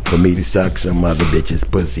blasphemous. For me to suck some other bitch's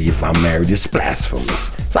pussy if I'm married, it's blasphemous.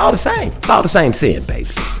 It's all the same. It's all the same sin, baby.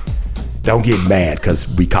 Don't get mad because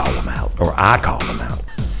we call them out, or I call them out.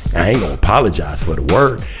 I ain't gonna apologize for the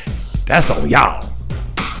word. That's on y'all.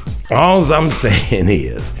 All I'm saying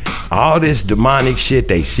is, all this demonic shit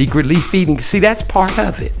they secretly feeding, see, that's part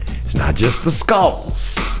of it. It's not just the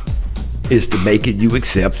skulls. It's to make it you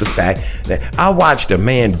accept the fact that I watched a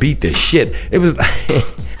man beat the shit. It was like,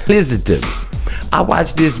 listen to me. I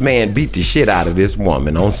watched this man beat the shit out of this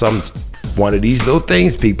woman on one of these little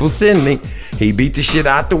things people send me. He beat the shit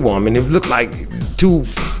out the woman. It looked like it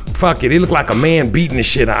looked like a man beating the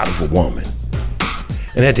shit out of a woman.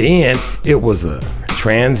 And at the end, it was a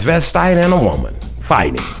transvestite and a woman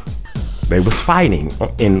fighting. They was fighting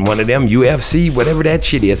in one of them UFC, whatever that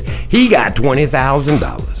shit is. He got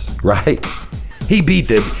 $20,000, right? He beat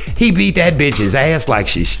that bitch's ass like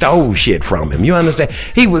she stole shit from him. You understand?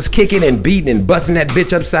 He was kicking and beating and busting that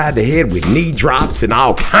bitch upside the head with knee drops and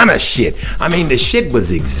all kind of shit. I mean, the shit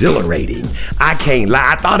was exhilarating. I can't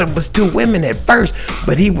lie. I thought it was two women at first,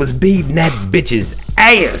 but he was beating that bitch's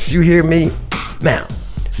ass. You hear me? Now,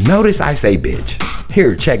 notice I say bitch.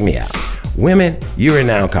 Here, check me out. Women, you're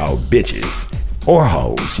now called bitches or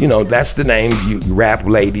hoes. You know, that's the name you rap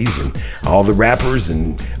ladies and all the rappers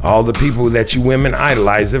and all the people that you women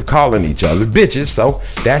idolize have calling each other bitches. So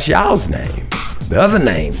that's y'all's name. The other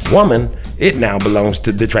name, woman, it now belongs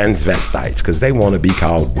to the transvestites because they want to be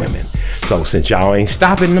called women. So since y'all ain't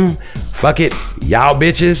stopping them, fuck it, y'all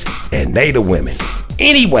bitches and they the women.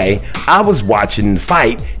 Anyway, I was watching the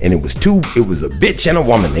fight and it was a bitch and a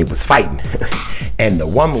woman. They was fighting. And the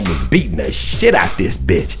woman was beating the shit out this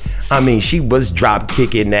bitch. I mean, she was drop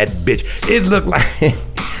kicking that bitch. It looked like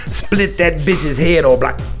split that bitch's head off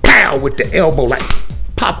like pow with the elbow, like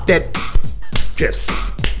pop that just.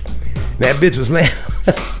 That bitch was laying.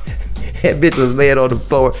 That bitch was laying on the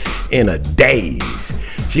floor in a daze.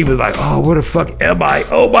 She was like, "Oh, what the fuck am I?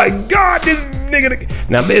 Oh my God, this nigga!"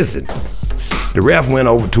 Now listen. The ref went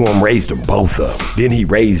over to him, raised them both up. Then he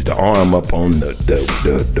raised the arm up on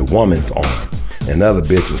the woman's arm. And the other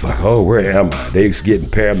bitch was like, "Oh, where am I?" They was getting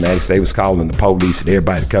paramedics. They was calling the police and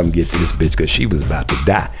everybody to come get this bitch because she was about to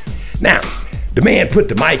die. Now, the man put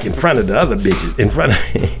the mic in front of the other bitches, in front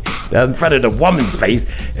of the woman's face,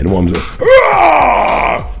 and the woman was like,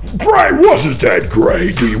 "Ah, Gray, wasn't that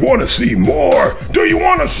great? Do you want to see more? Do you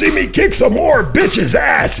want to see me kick some more bitches'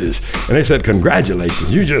 asses?" And they said,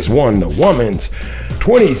 "Congratulations, you just won the woman's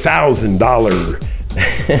 $20,000."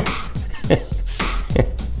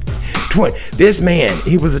 This man,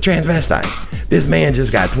 he was a transvestite. This man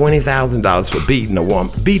just got $20,000 for beating a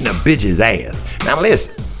bitch's ass. Now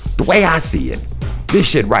listen, the way I see it, this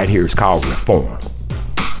shit right here is called reform.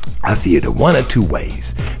 I see it in one or two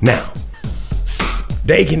ways. Now,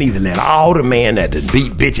 they can either let all the men that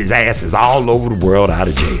beat bitches' asses all over the world out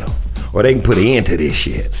of jail, or they can put an end to this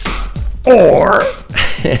shit. Or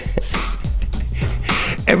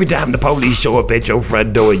every time the police show up at your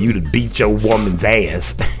front door, you to beat your woman's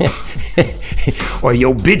ass, or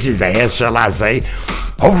your bitch's ass, shall I say.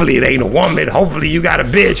 Hopefully it ain't a woman. Hopefully you got a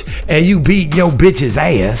bitch, and you beat your bitch's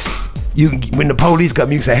ass. When the police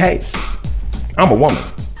come, you say, "Hey, I'm a woman."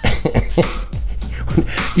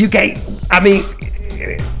 You can't. I mean,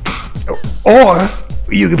 or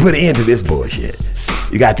you can put an end to this bullshit.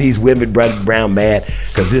 You got these women running around mad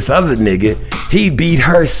because this other nigga, he beat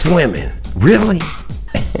her swimming. Really?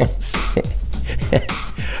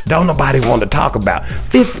 Don't nobody want to talk about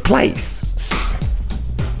 5th place.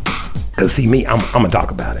 Cause see me, I'm gonna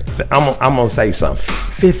talk about it. I'm gonna say something.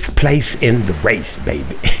 5th place in the race,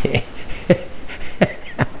 baby.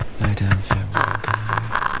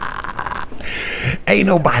 Ain't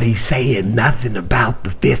nobody saying nothing about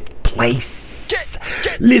the 5th place.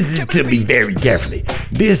 Listen to me very carefully.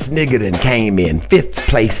 This nigga done came in 5th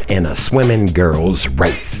place in a swimming girls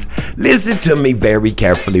race. Listen to me very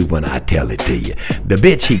carefully when I tell it to you. The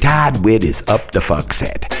bitch he tied with is up the fuck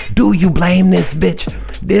set. Do you blame this bitch?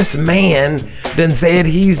 This man done said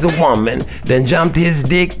he's a woman, done jumped his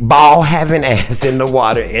dick ball having ass in the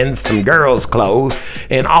water in some girls' clothes,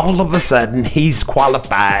 and all of a sudden he's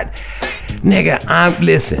qualified. Nigga,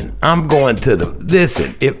 I'm going to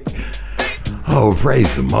oh,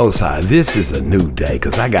 praise the Most High. This is a new day,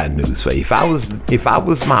 cause I got news for you. If I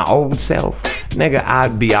was my old self, nigga,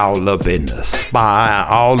 I'd be all up in the spa,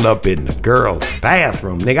 all up in the girls'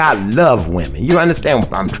 bathroom. Nigga, I love women. You understand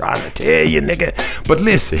what I'm trying to tell you, nigga? But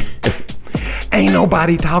listen, ain't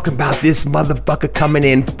nobody talking about this motherfucker coming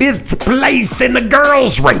in 5th place in the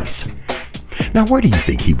girls' race. Now, where do you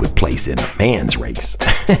think he would place in a man's race?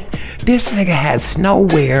 This nigga has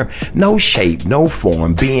nowhere, no shape, no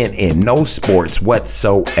form, being in no sports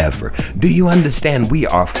whatsoever. Do you understand? We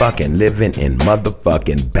are fucking living in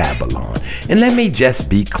motherfucking Babylon. And let me just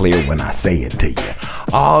be clear when I say it to you.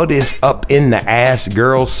 All this up in the ass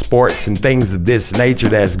girl sports and things of this nature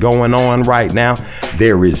that's going on right now,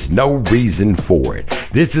 there is no reason for it.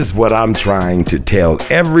 This is what I'm trying to tell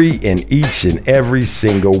each and every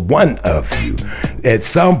single one of you. At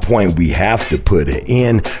some point, we have to put an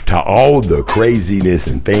end to all the craziness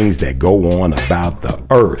and things that go on about the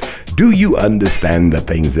earth. Do you understand the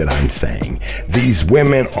things that I'm saying? These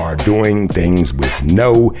women are doing things with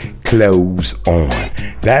no clothes on.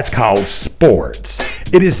 That's called sports.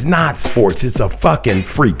 It is not sports. It's a fucking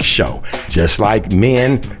freak show. Just like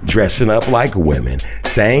men dressing up like women,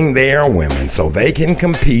 saying they are women so they can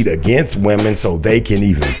compete against women so they can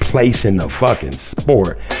even place in the fucking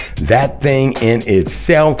sport. That thing in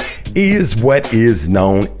itself is what is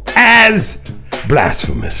known as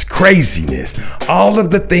blasphemous, craziness, all of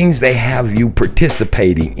the things they have you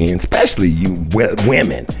participating in, especially you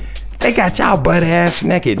women. They got y'all butt ass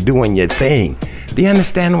naked doing your thing. Do you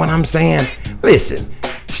understand what I'm saying? Listen,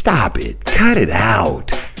 stop it. Cut it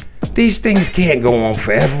out. These things can't go on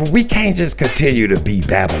forever. We can't just continue to be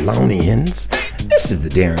Babylonians. This is the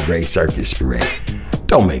Darren Gray Circus Parade.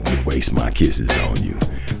 Don't make me waste my kisses on you.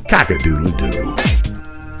 Cock-a-doodle-doo.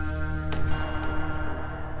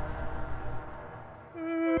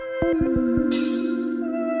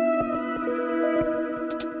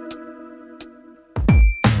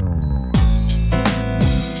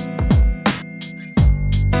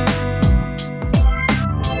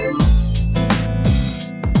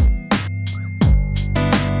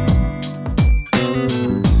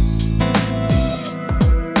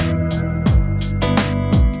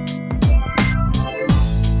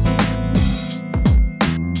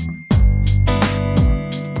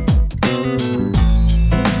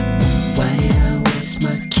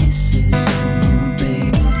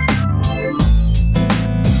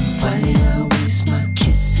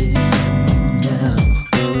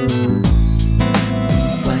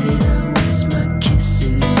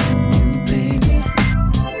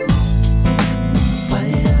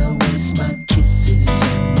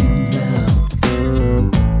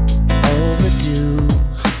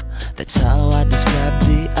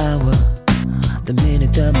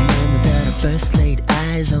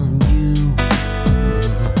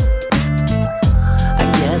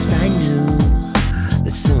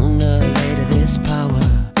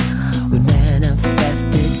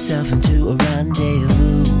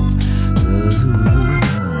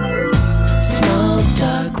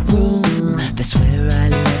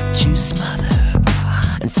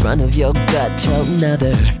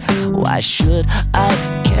 Why should I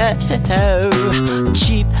care?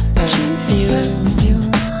 Cheap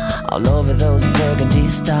perfume all over those burgundy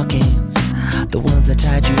stockings, the ones I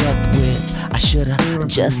tied you up with. I should've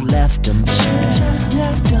just left them there.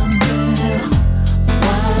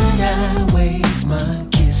 Why'd I waste my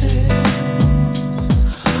kisses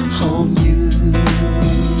on you?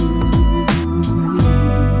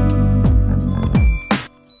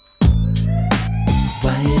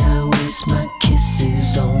 Why did I waste my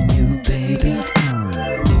kisses on you, baby?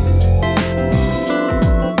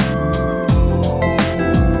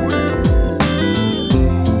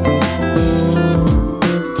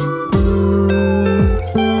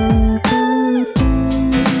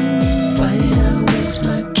 Why did I waste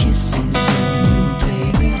my kisses on you,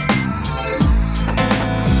 baby?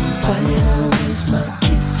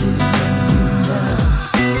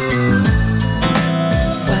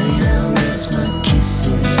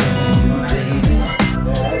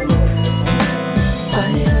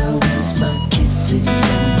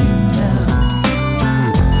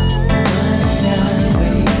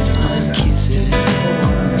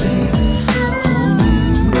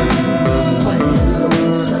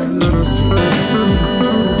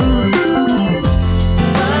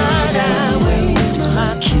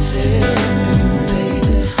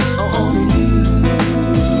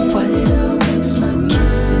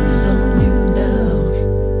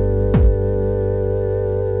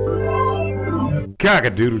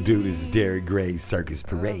 Cock-a-doodle-doo, this is Darren Gray's Circus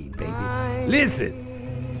Parade, baby.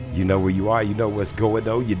 Listen, you know where you are, you know what's going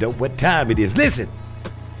on, you know what time it is. Listen,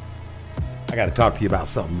 I got to talk to you about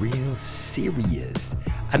something real serious.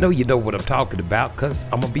 I know you know what I'm talking about because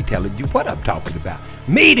I'm going to be telling you what I'm talking about.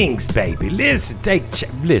 Meetings, baby. Listen,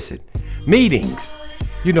 listen. Meetings.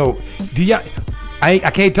 You know, I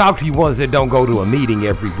can't talk to you ones that don't go to a meeting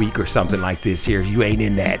every week or something like this here. You ain't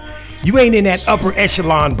in that upper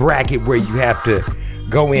echelon bracket where you have to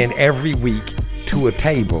go in every week to a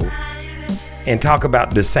table and talk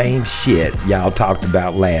about the same shit y'all talked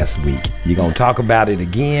about last week. You're going to talk about it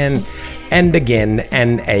again and again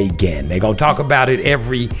and again. They're going to talk about it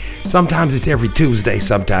sometimes it's every Tuesday,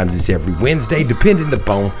 sometimes it's every Wednesday, depending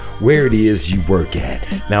upon where it is you work at.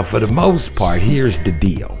 Now, for the most part, here's the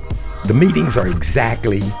deal. The meetings are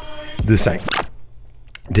exactly the same.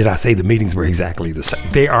 Did I say the meetings were exactly the same?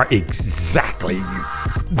 They are exactly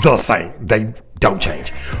the same. They don't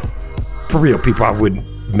change. For real, people, I wouldn't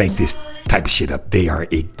make this type of shit up. They are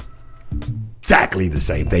exactly the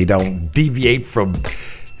same. They don't deviate from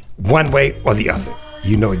one way or the other.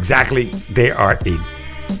 You know exactly. They are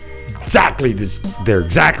exactly this. They are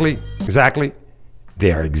exactly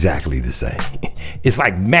the same. It's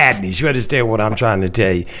like madness. You understand what I'm trying to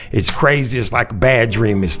tell you? It's crazy. It's like a bad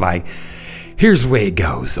dream. It's like, here's the way it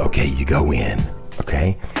goes. Okay, you go in,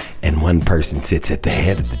 okay? And one person sits at the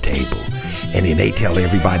head of the table, and then they tell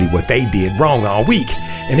everybody what they did wrong all week.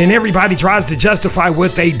 And then everybody tries to justify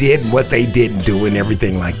what they did and what they didn't do and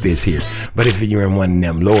everything like this here. But if you're in one of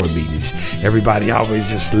them lower meetings, everybody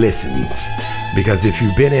always just listens. Because if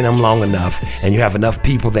you've been in them long enough and you have enough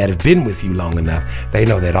people that have been with you long enough, they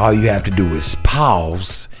know that all you have to do is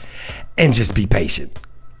pause and just be patient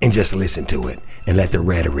and just listen to it and let the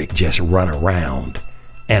rhetoric just run around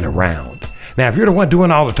and around. Now, if you're the one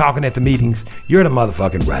doing all the talking at the meetings, you're the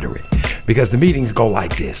motherfucking rhetoric. Because the meetings go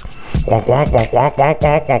like this.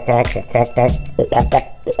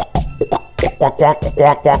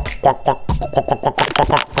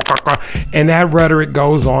 And that rhetoric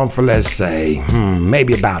goes on for, let's say,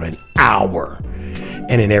 maybe about an hour.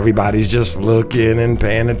 And then everybody's just looking and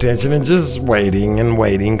paying attention and just waiting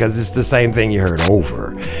because it's the same thing you heard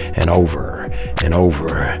over and over and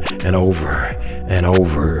over and over and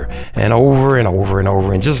over and over and over and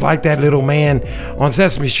over. And just like that little man on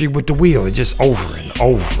Sesame Street with the wheel, it's just over and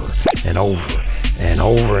over and over and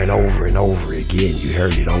over and over and over again. You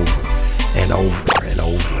heard it over and over and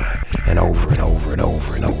over and over and over and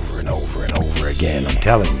over and over and over and over again. I'm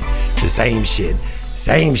telling you, it's the same shit.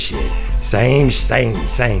 Same shit. Same.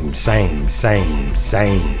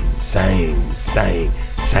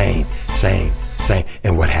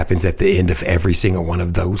 And what happens at the end of every single one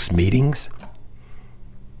of those meetings?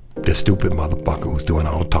 The stupid motherfucker who's doing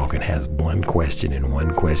all the talking has one question and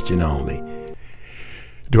one question only.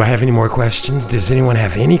 Do I have any more questions? Does anyone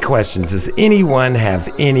have any questions?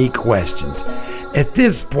 At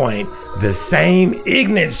this point, the same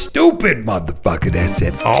ignorant, stupid motherfucker that's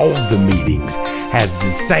at all the meetings has the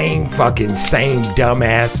same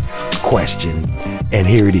dumbass question. And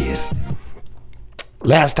here it is.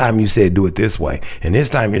 Last time you said do it this way, and this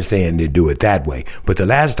time you're saying to do it that way. But the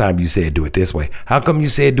last time you said do it this way. How come you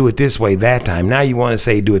said do it this way that time? Now you want to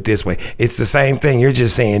say do it this way. It's the same thing. You're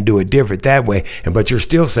just saying do it different that way, but you're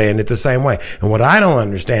still saying it the same way. And what I don't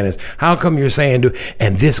understand is how come you're saying do,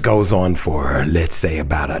 and this goes on for, let's say,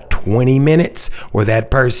 about 20 minutes, where that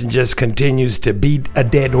person just continues to beat a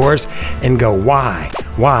dead horse and go, why?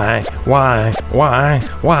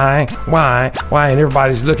 And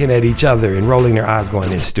everybody's looking at each other and rolling their eyes going,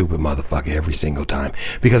 this stupid motherfucker every single time.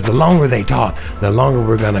 Because the longer they talk, the longer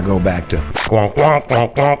we're going to go back to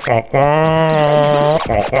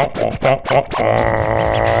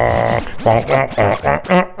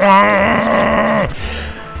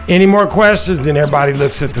any more questions? And everybody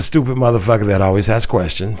looks at the stupid motherfucker that always has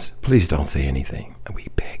questions. Please don't say anything. We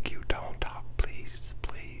beg you, don't talk. Please.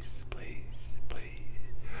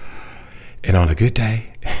 And on a good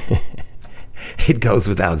day, it goes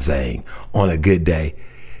without saying, on a good day,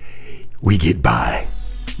 we get by.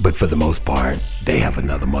 But for the most part, they have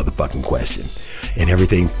another motherfucking question. And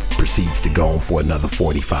everything proceeds to go on for another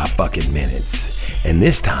 45 fucking minutes. And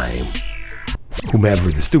this time, whomever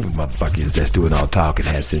the stupid motherfucker is that's doing all talking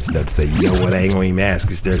has sense enough to say, you know what, I ain't gonna even ask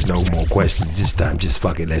because there's no more questions this time. Just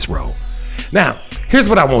fuck it, let's roll. Now, here's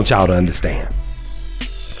what I want y'all to understand.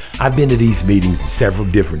 I've been to these meetings at several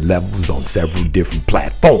different levels on several different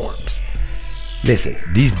platforms. Listen,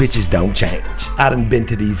 these bitches don't change. I done been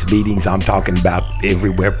to these meetings, I'm talking about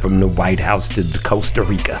everywhere from the White House to Costa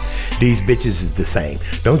Rica. These bitches is the same.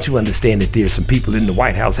 Don't you understand that there's some people in the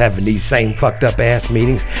White House having these same fucked up ass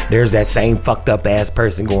meetings? There's that same fucked up ass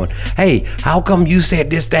person going, hey, how come you said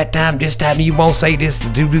this time you won't say this?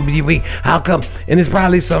 How come? And it's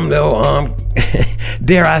probably some little,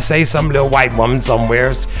 dare I say, some little white woman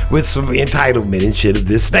somewhere with some entitlement and shit of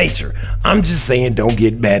this nature. I'm just saying, don't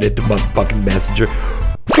get mad at the motherfucking messenger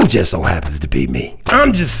who just so happens to be me.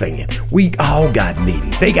 I'm just saying, we all got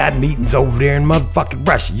meetings. They got meetings over there in motherfucking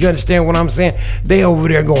Russia. You understand what I'm saying? They over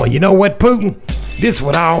there going, you know what, Putin? This is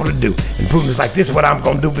what I ought to do. And Putin's like, this is what I'm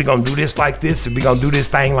gonna do. We're gonna do this like this, and we're gonna do this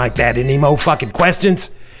thing like that. Any more fucking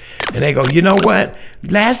questions? And they go, you know what?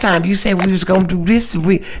 Last time you said we was gonna do this,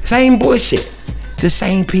 same bullshit. The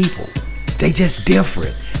same people. They just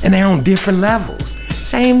different. And they're on different levels.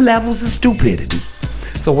 Same levels of stupidity.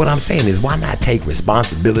 So what I'm saying is, why not take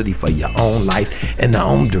responsibility for your own life and the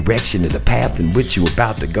own direction of the path in which you're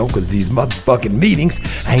about to go? Because these motherfucking meetings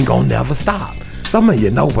ain't gonna never stop. Some of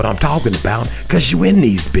you know what I'm talking about because you in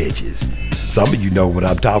these bitches. Some of you know what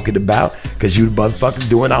I'm talking about because you the motherfuckers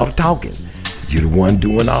doing all the talking. You the one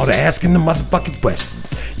doing all the asking the motherfucking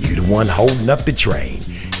questions. You the one holding up the train.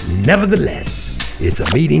 Nevertheless, it's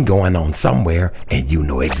a meeting going on somewhere and you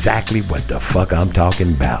know exactly what the fuck I'm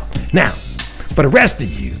talking about. Now, for the rest of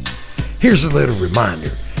you, here's a little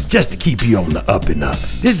reminder just to keep you on the up and up.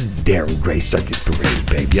 This is the Darren Gray Circus Parade,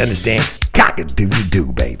 baby. You understand?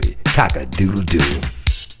 Cock-a-doodle-doo, baby. Cock-a-doodle-doo.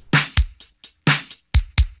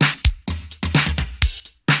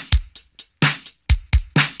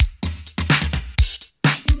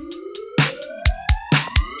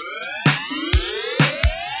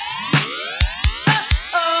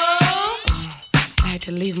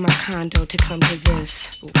 To leave my condo to come to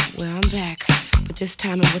this. Well, I'm back, but this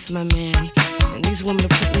time I'm with my man. And these women are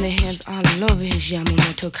putting their hands all over his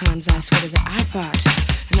Yamamoto Kansai sweater, the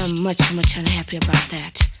iPod. And I'm much, much unhappy about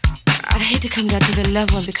that. I'd hate to come down to the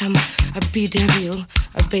level and become a BW,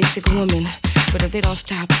 a basic woman. But if they don't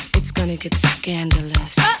stop, it's gonna get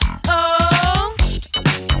scandalous. Uh-oh!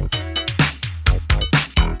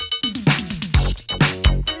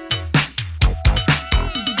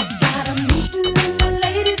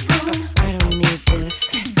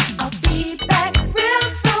 I'll be back real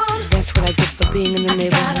soon. That's what I get for being in the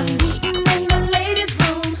neighborhood. In the ladies'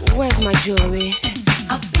 room. Where's my jewelry?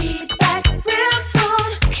 I'll be back real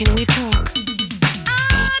soon. Can we talk?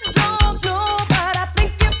 I don't know, but I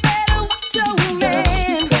think you better watch your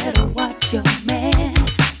man. You better watch your man.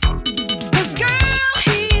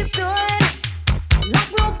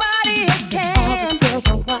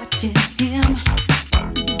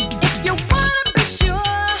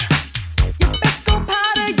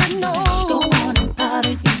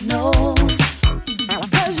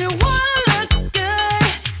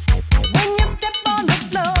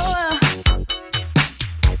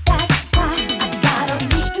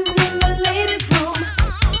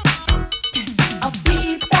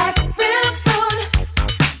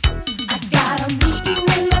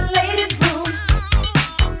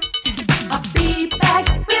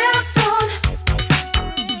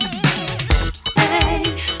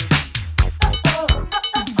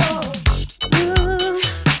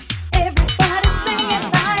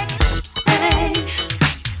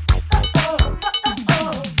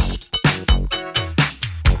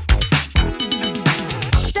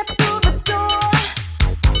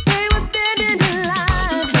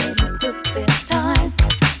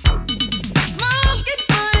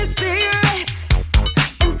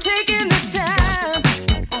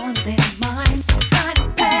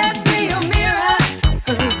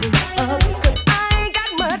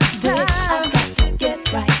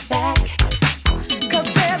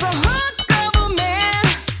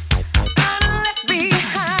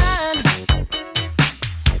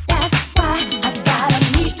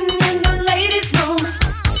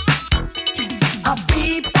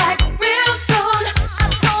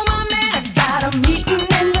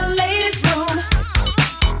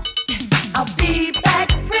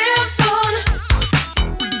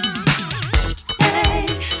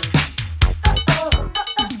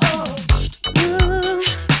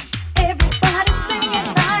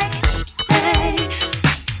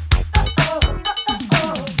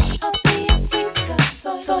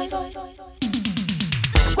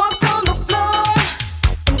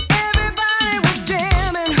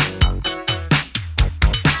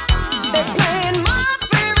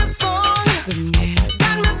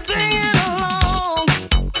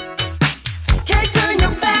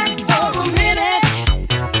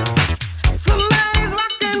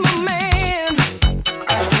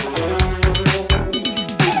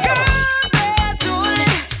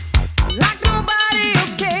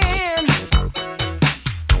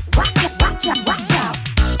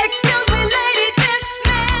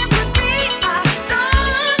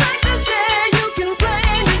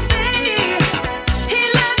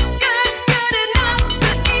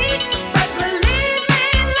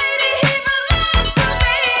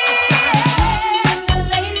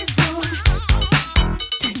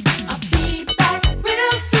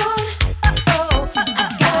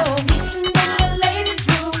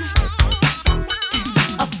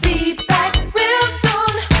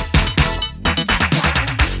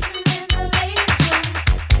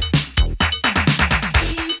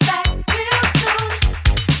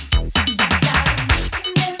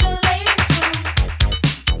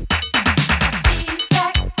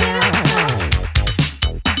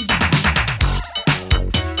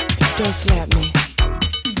 slap me.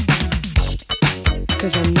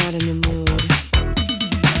 'Cause I'm not in the mood.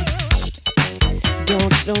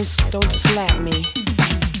 Don't slap me.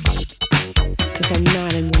 'Cause I'm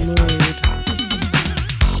not in the mood.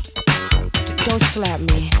 Don't slap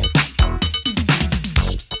me.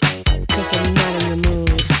 'Cause I'm not in the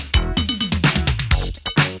mood.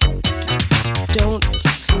 Don't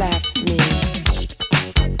slap me.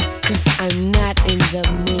 'Cause I'm not in the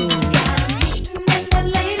mood.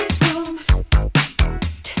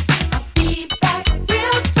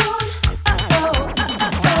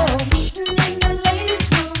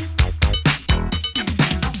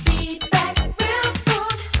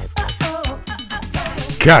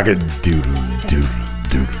 Cock-a-doodle, doodle,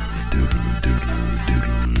 doodle, doodle, doodle,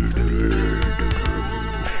 doodle, doodle.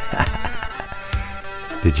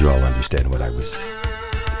 Did you all understand what I was?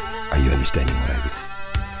 Are you understanding what I was?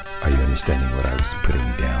 Are you understanding what I was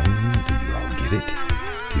putting down? Do you all get it?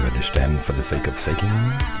 Do you understand for the sake of saking?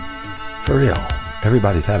 For real,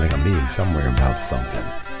 everybody's having a meeting somewhere about something.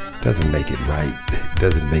 Doesn't make it right.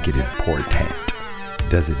 Doesn't make it important.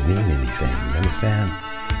 Doesn't mean anything. You understand?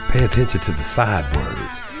 Pay attention to the side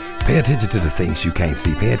words. Pay attention to the things you can't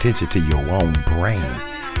see. Pay attention to your own brain.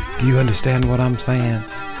 Do you understand what I'm saying?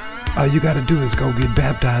 All you got to do is go get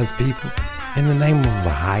baptized, people. In the name of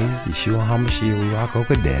Ahia, Yeshua HaMashiach, Ruach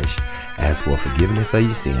HaKodesh. Ask for forgiveness of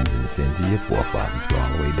your sins and the sins of your forefathers. Go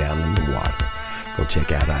all the way down in the water. Go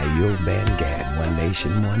check out Ayil Ben Gad, One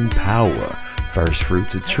Nation, One Power. First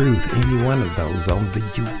Fruits of Truth. Any one of those on the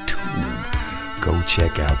YouTube. Go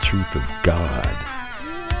check out Truth of God.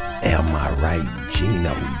 Am I right,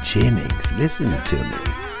 Gino Jennings? Listen to me.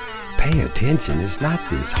 Pay attention. It's not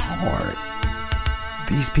this hard.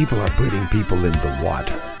 These people are putting people in the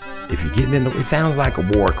water. If you're getting into it, sounds like a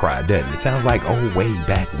war cry, doesn't it? It sounds like, oh, way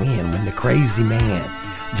back when the crazy man,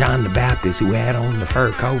 John the Baptist, who had on the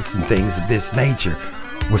fur coats and things of this nature,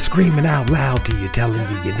 was screaming out loud to you, telling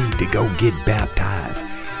you need to go get baptized.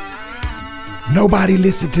 Nobody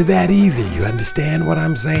listened to that either. You understand what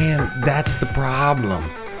I'm saying? That's the problem.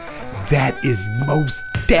 That is most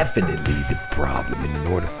definitely the problem. And in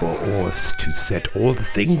order for us to set all the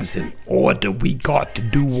things in order, we got to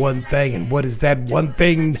do one thing. And what is that one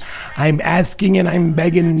thing? I'm asking and I'm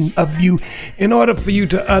begging of you. In order for you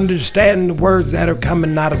to understand the words that are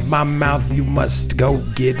coming out of my mouth, you must go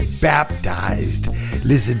get baptized.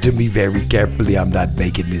 Listen to me very carefully. I'm not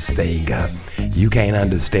making this thing up. You can't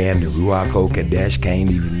understand the Ruach HaKodesh,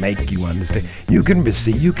 can't even make you understand. You can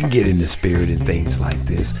receive, you can get in the spirit and things like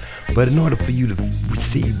this. But in order for you to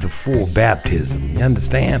receive the full baptism, you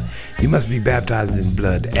understand? You must be baptized in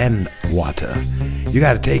blood and water. You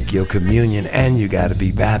got to take your communion and you got to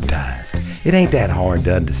be baptized. It ain't that hard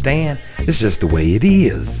to understand. It's just the way it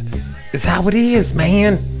is. It's how it is,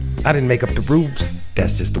 man. I didn't make up the rules.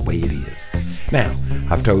 That's just the way it is. Now,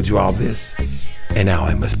 I've told you all this, and now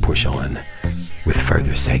I must push on with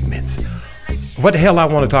further segments. What the hell I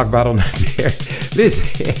want to talk about on there? This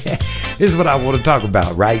is what I want to talk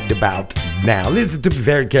about right about now. Listen to me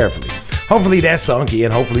very carefully. Hopefully that's sunk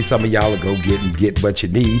in. Hopefully some of y'all will go get what you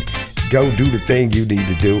need. Go do the thing you need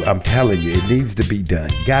to do. I'm telling you, it needs to be done.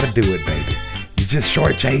 You got to do it, baby. You're just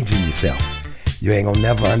shortchanging yourself. You ain't gonna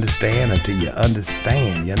never understand until you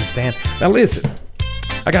understand. You understand? Now listen,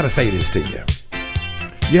 I got to say this to you.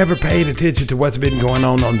 You ever paid attention to what's been going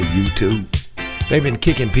on the YouTube? They've been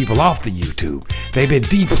kicking people off the YouTube. They've been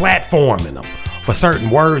deplatforming them for certain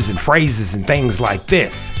words and phrases and things like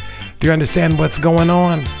this. Do you understand what's going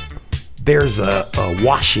on? There's a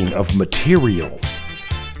washing of materials,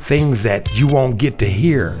 things that you won't get to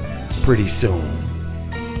hear pretty soon.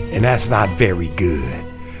 And that's not very good.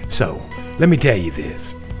 So, let me tell you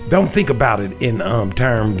this. Don't think about it in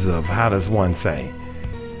terms of, how does one say?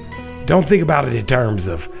 Don't think about it in terms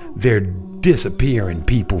of they're disappearing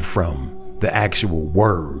people from the actual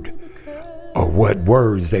word, or what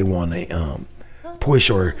words they want to push,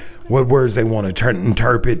 or what words they want to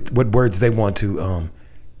interpret, what words they want to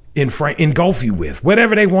engulf you with,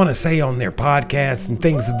 whatever they want to say on their podcasts and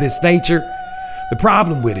things of this nature. The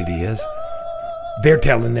problem with it is they're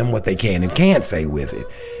telling them what they can and can't say with it.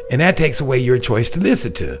 And that takes away your choice to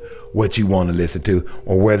listen to what you want to listen to,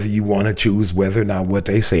 or whether you want to choose whether or not what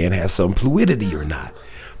they saying has some fluidity or not.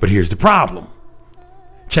 But here's the problem.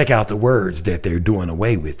 Check out the words that they're doing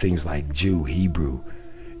away with, things like Jew, Hebrew,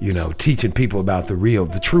 teaching people about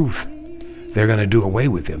the truth. They're going to do away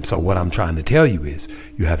with them. So what I'm trying to tell you is,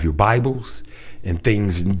 you have your Bibles and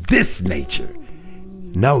things in this nature.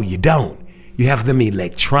 No, you don't. You have them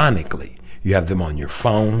electronically. You have them on your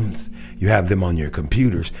phones. You have them on your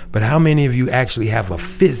computers. But how many of you actually have a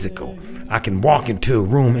physical, I can walk into a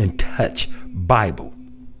room and touch Bible?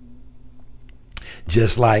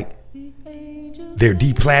 just like they're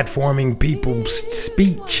deplatforming people's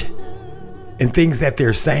speech and things that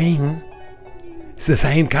they're saying. It's the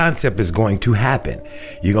same concept is going to happen.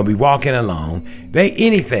 You're going to be walking along.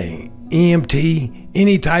 Anything, EMT,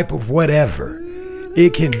 any type of whatever,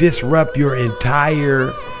 it can disrupt your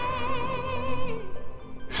entire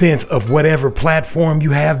sense of whatever platform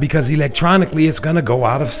you have, because electronically it's going to go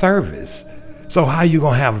out of service. So how you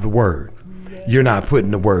going to have the word? You're not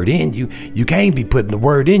putting the word in you. You can't be putting the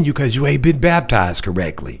word in you because you ain't been baptized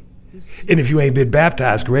correctly. And if you ain't been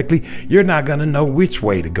baptized correctly, you're not going to know which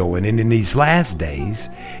way to go. And in these last days,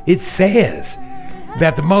 it says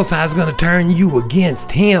that the Most High is going to turn you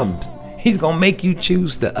against him. He's going to make you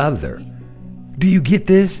choose the other. Do you get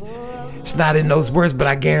this? It's not in those words, but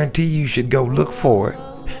I guarantee you should go look for it.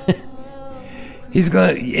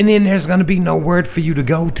 And then there's going to be no word for you to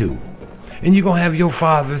go to. And you're going to have your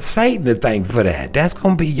father, Satan, to thank for that. That's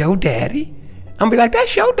going to be your daddy. I'm going to be like,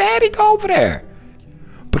 that's your daddy, go over there.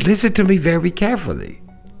 But listen to me very carefully.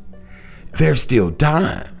 There's still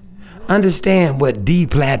time. Understand what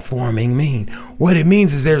deplatforming means. What it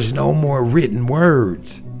means is there's no more written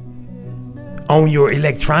words on your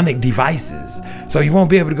electronic devices. So you won't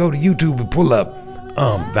be able to go to YouTube and pull up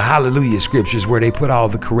the Hallelujah scriptures where they put all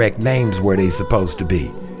the correct names where they're supposed to be.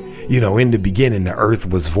 You know, in the beginning, the earth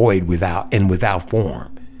was void without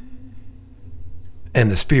form. And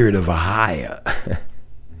the spirit of Ahia,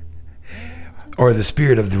 or the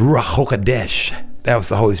spirit of the Ruach HaKodesh, that was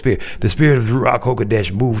the Holy Spirit. The spirit of the Ruach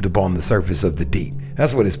HaKodesh moved upon the surface of the deep.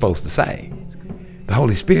 That's what it's supposed to say. The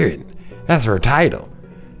Holy Spirit, that's her title.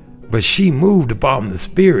 But she moved upon the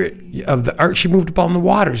spirit of the earth. She moved upon the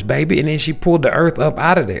waters, baby. And then she pulled the earth up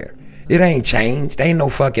out of there. It ain't changed. Ain't no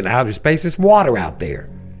fucking outer space. It's water out there.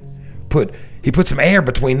 He put some air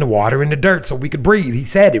between the water and the dirt so we could breathe. He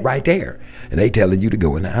said it right there. And they telling you to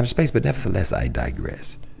go into outer space. But nevertheless, I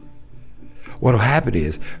digress. What'll happen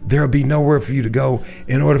is there'll be nowhere for you to go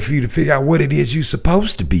in order for you to figure out what it is you're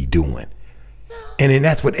supposed to be doing. And then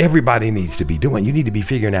that's what everybody needs to be doing. You need to be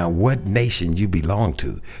figuring out what nation you belong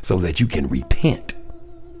to so that you can repent.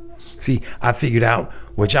 See, I figured out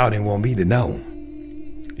what y'all didn't want me to know.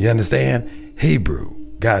 You understand? Hebrew,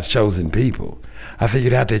 God's chosen people. I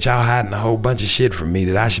figured out that y'all hiding a whole bunch of shit from me,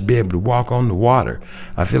 that I should be able to walk on the water.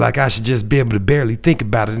 I feel like I should just be able to barely think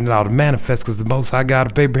about it and it ought to manifest, because the Most High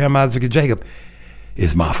God of Abraham, Isaac, and Jacob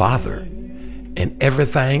is my father. And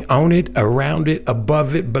everything on it, around it,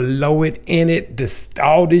 above it, below it, in it,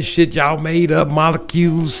 all this shit y'all made up,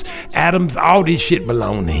 molecules, atoms, all this shit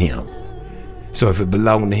belong to him. So if it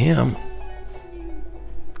belonged to him,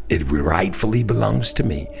 it rightfully belongs to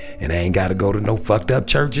me. And I ain't got to go to no fucked up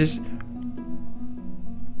churches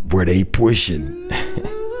where they pushing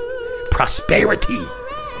prosperity.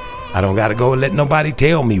 I don't got to go and let nobody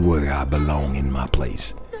tell me where I belong in my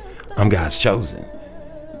place. I'm God's chosen.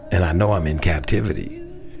 And I know I'm in captivity.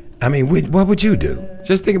 I mean, what would you do?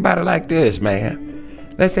 Just think about it like this,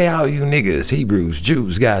 man. Let's say all you niggas, Hebrews,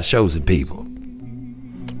 Jews, God's chosen people,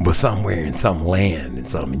 was somewhere in some land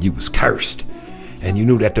and you was cursed. And you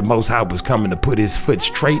knew that the Most High was coming to put his foot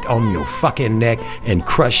straight on your fucking neck and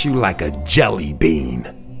crush you like a jelly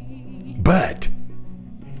bean. But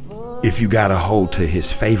if you got a hold to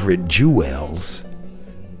his favorite jewels,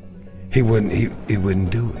 he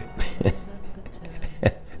wouldn't do it.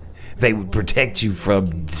 They would protect you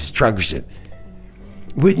from destruction.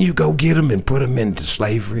 Wouldn't you go get them and put them into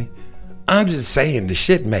slavery? I'm just saying the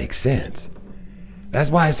shit makes sense. That's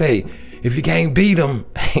why I say, if you can't beat them,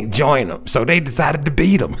 join them. So they decided to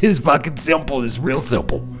beat them. It's fucking simple. It's real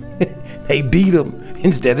simple. They beat them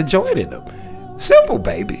instead of joining them. Simple,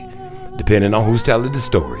 baby. Depending on who's telling the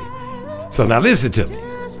story. So now listen to me.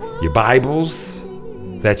 Your Bibles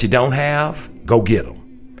that you don't have, go get them.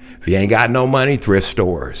 If you ain't got no money, thrift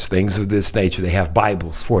stores, things of this nature, they have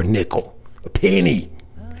Bibles for a nickel, a penny.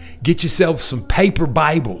 Get yourself some paper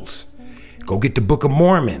Bibles. Go get the Book of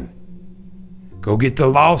Mormon. Go get the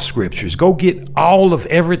law scriptures. Go get all of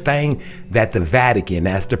everything that the Vatican,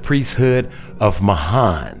 that's the priesthood of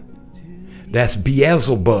Mahan. That's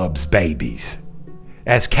Beelzebub's babies.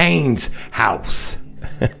 That's Cain's house.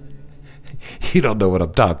 You don't know what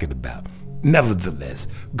I'm talking about. Nevertheless,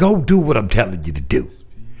 go do what I'm telling you to do.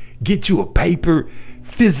 Get you a paper,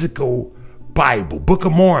 physical Bible, Book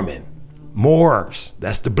of Mormon. Moors,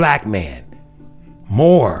 that's the black man.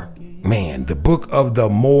 Moor man, the Book of the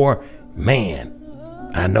Moor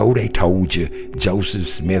man. I know they told you Joseph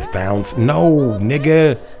Smith found. No,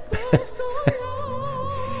 nigga.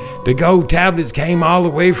 The gold tablets came all the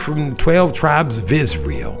way from the 12 tribes of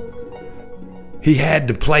Israel. He had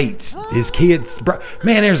the plates. His kids,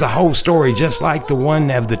 man, there's a whole story just like the one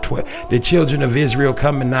of the children of Israel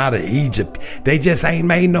coming out of Egypt. They just ain't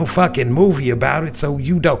made no fucking movie about it, so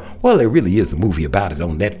you don't. Well, there really is a movie about it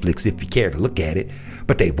on Netflix if you care to look at it.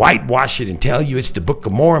 But they whitewash it and tell you it's the Book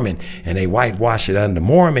of Mormon, and they whitewash it under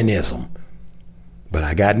Mormonism. But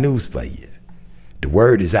I got news for you. The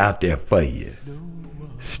word is out there for you.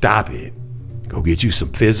 Stop it. Go get you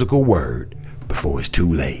some physical word before it's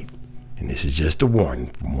too late. And this is just a warning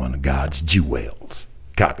from one of God's jewels.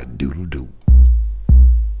 Cock-a-doodle-doo.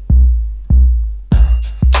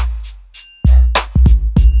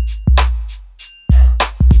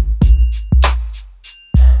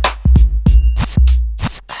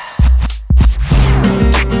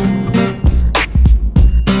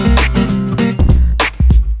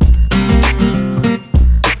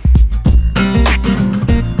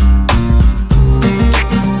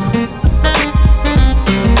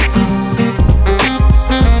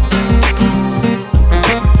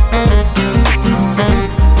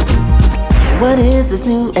 This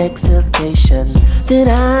new exaltation that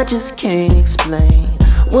I just can't explain.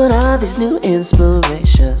 What are these new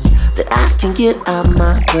inspirations that I can get out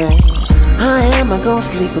my brain? How am I gonna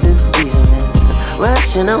sleep with this feeling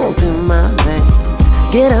rushing on through my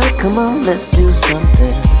veins? Get up, come on, let's do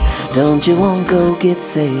something. Don't you wanna go get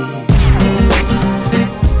saved?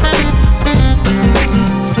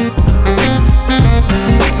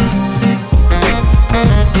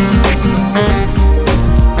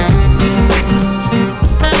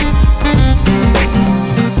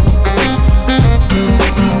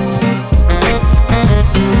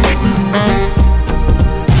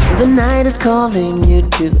 Is calling you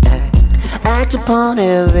to act upon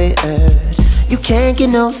every urge. You can't get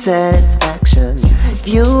no satisfaction if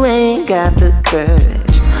you ain't got the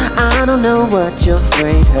courage. I don't know what you're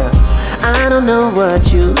afraid of, I don't know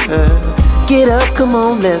what you heard. Get up, come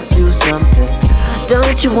on, let's do something.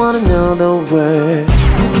 Don't you wanna know the word?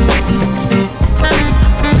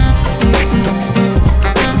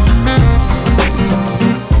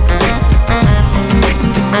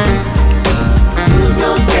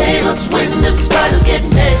 When them spiders get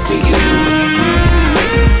next to you,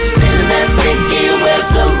 spinning that sticky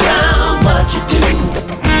webs around what you do.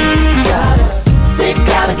 Gotta say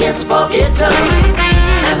God against funky tongue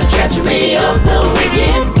and the treachery of the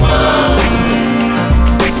wicked one.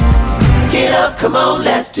 Get up, come on,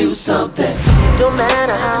 let's do something. Don't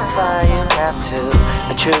matter how far you have to,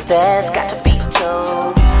 the truth has got to be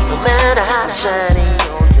told. No matter how shiny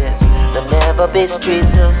your lips, there'll never be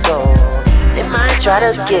streets of gold. They might try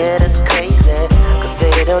to get us crazy, cause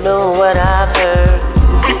they don't know what I've heard.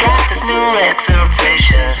 We got this new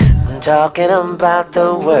exaltation, I'm talking about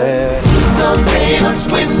the word. Who's gonna save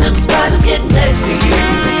us when them spiders get next to you?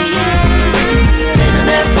 Spinning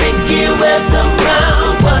their sticky webs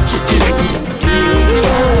around what you do.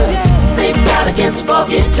 Save God against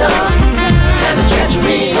funky tongue and the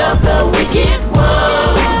treachery of the wicked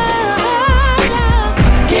one.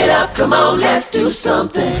 Get up, come on, let's do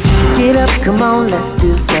something. Get up, come on, let's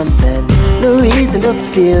do something. No reason to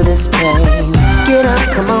feel this pain. Get up,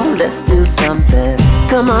 come on, let's do something.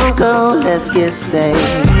 Come on, go, let's get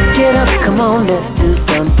saved. Get up, come on, let's do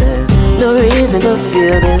something. No reason to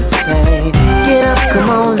feel this pain. Get up, come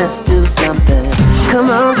on, let's do something. Come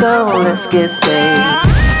on, go, let's get saved.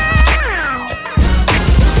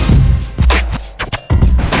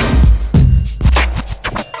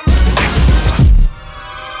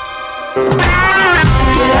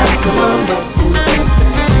 Come on, let's do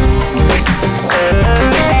something.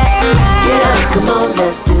 Get up, come on,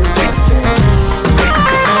 let's do something.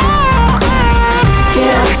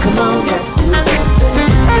 Get up, come on, let's do something.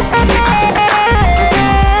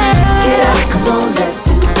 Get up, come on, let's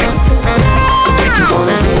do something. You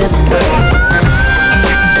wanna get up?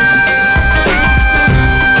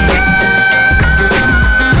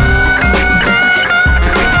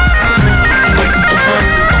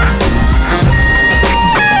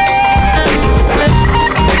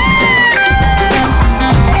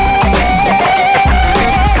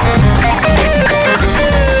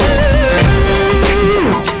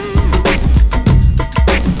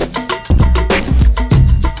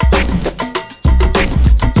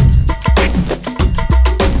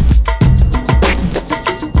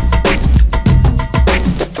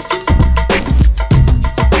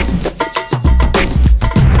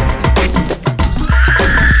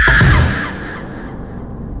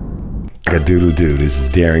 Doodle-doo, this is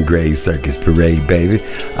Darren Gray's Circus Parade, baby.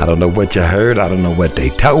 I don't know what you heard, I don't know what they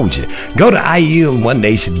told you. Go to IEL, One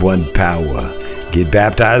Nation, One Power. Get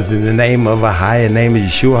baptized in the name of a higher name of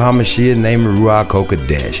Yeshua HaMashiach, name of Ruach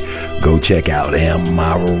HaKodesh. Go check out Am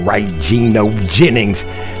I Right, Gino Jennings,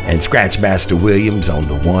 and Scratchmaster Williams on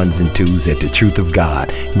the 1s and 2s at the Truth of God.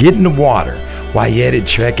 Get in the water. While you're at it,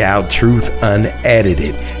 check out Truth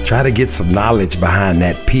Unedited. Try to get some knowledge behind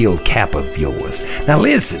that peel cap of yours. Now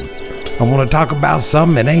listen, I want to talk about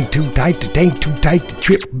something that ain't too tight to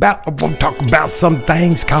trip about. I want to talk about some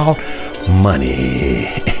things called money.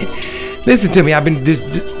 Listen to me. I've been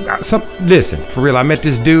listen, for real. I met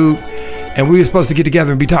this dude and we were supposed to get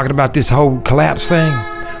together and be talking about this whole collapse thing.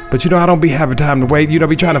 But I don't be having time to wait. Be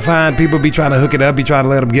trying to find people, be trying to hook it up, be trying to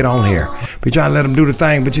let them get on here. Be trying to let them do the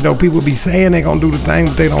thing. But people be saying they gonna do the thing,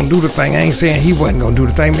 but they don't do the thing. I ain't saying he wasn't gonna do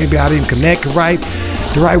the thing. Maybe I didn't connect the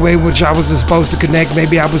right way which I was supposed to connect.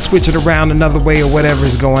 Maybe I was switching around another way or whatever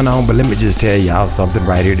is going on. But let me just tell y'all something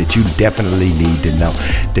right here that you definitely need to know.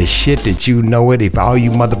 The shit that you know it, if all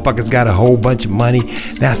you motherfuckers got a whole bunch of money.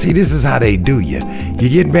 Now see, this is how they do you. You're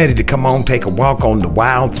getting ready to come on, take a walk on the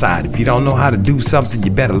wild side. If you don't know how to do something,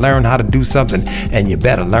 you better learn how to do something, and you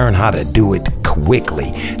better learn how to do it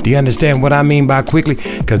quickly. Do you understand what I mean by quickly?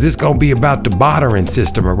 Because it's gonna be about the bartering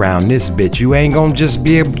system around this bitch. You ain't gonna just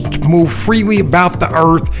be able to move freely about the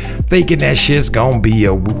earth thinking that shit's gonna be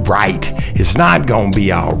right. It's not gonna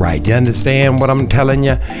be all right. You understand what I'm telling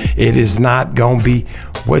you? It is not gonna be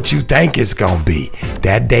what you think it's gonna be.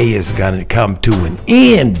 That day is gonna come to an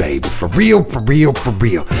end, baby. For real, for real, for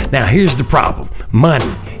real. Now here's the problem.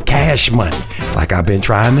 Money. Cash money. Like I've been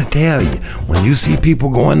trying to tell you, when you see people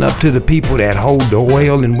going up to the people that hold the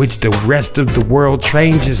oil in which the rest of the world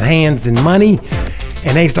changes hands in money,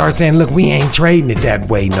 and they start saying, look, we ain't trading it that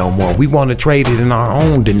way no more. We want to trade it in our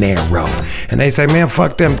own dinero. And they say, man,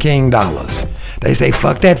 fuck them king dollars. They say,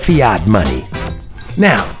 fuck that fiat money.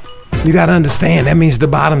 Now, you got to understand, that means the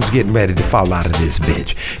bottom's getting ready to fall out of this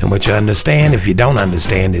bitch. And what you understand, if you don't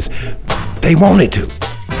understand, is they want it to.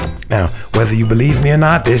 Now, whether you believe me or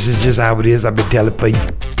not, this is just how it is. I've been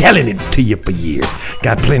telling it to you for years.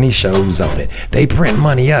 Got plenty shows on it. They print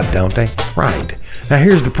money up, don't they? Right. Now,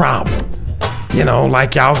 here's the problem.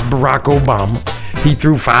 Like y'all's Barack Obama. He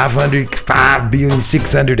threw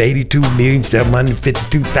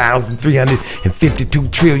 $505,682,752,352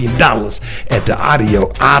 trillion at the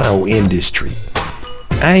auto industry.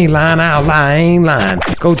 I ain't lying, I ain't lying.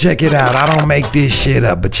 Go check it out. I don't make this shit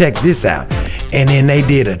up, but check this out. And then they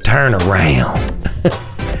did a turnaround.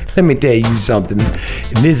 Let me tell you something,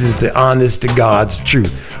 and this is the honest to God's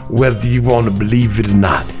truth, whether you want to believe it or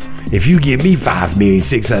not. If you give me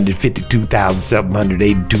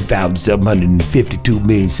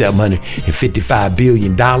 $5,652,752,752,755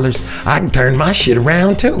 billion, I can turn my shit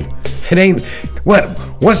around too. It ain't you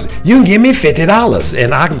can give me $50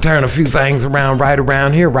 and I can turn a few things around right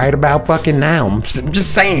around here, right about fucking now. I'm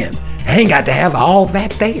just saying, I ain't got to have all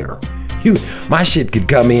that there. My shit could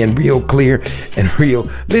come in real clear and real.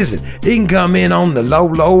 Listen, it can come in on the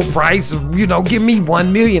low price of, give me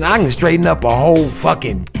 $1 million. I can straighten up a whole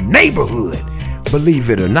fucking neighborhood.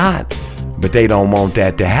 Believe it or not. But they don't want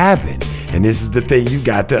that to happen. And this is the thing you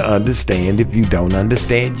got to understand. If you don't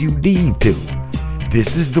understand, you need to.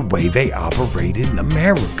 This is the way they operate in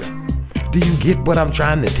America. Do you get what I'm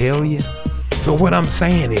trying to tell you? So what I'm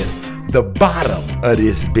saying is, the bottom of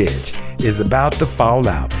this bitch is about to fall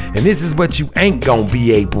out. And this is what you ain't gonna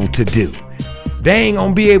be able to do. You ain't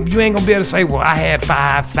gonna be able to say, well, I had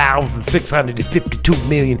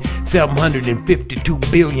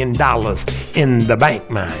 $5,652,752 billion in the bank,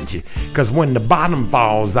 mind you. Because when the bottom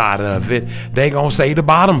falls out of it, they gonna say the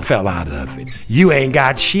bottom fell out of it. You ain't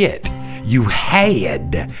got shit. You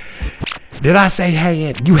had. Did I say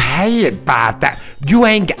had? You had 5,000. You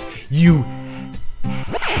ain't got. You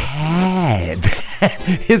had.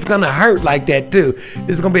 It's gonna hurt like that too.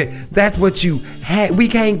 It's gonna be, that's what you had. We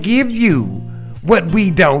can't give you what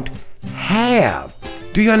we don't have.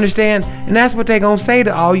 Do you understand? And that's what they gonna say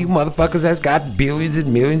to all you motherfuckers that's got billions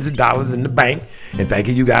and millions of dollars in the bank and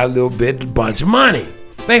thinking you got a bunch of money.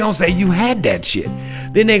 They gonna say you had that shit.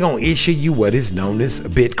 Then they gonna issue you what is known as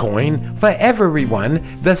Bitcoin for everyone,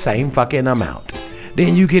 the same fucking amount.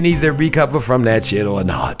 Then you can either recover from that shit or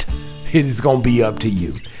not. It's gonna be up to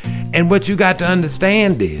you. And what you got to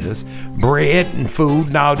understand is bread and food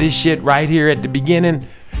and all this shit right here at the beginning,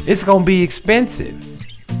 it's gonna be expensive.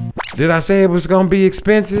 Did I say it was gonna be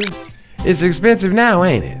expensive? It's expensive now,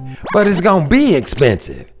 ain't it? But it's gonna be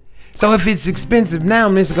expensive. So if it's expensive now,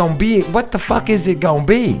 it's gonna be, what the fuck is it gonna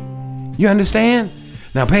be? You understand?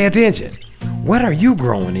 Now pay attention. What are you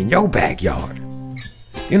growing in your backyard?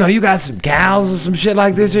 You got some cows or some shit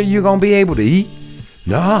like this that you gonna be able to eat?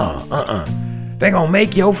 No, They gonna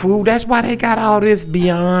make your food. That's why they got all this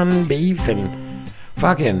Beyond Beef and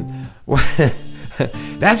fucking,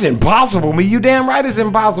 that's impossible. You damn right it's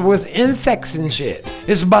impossible. It's insects and shit.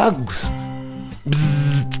 It's bugs.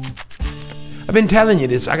 Bzzz. I've been telling you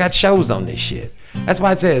this. I got shows on this shit. That's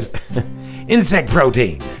why it says insect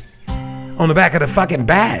protein on the back of the fucking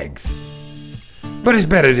bags. But it's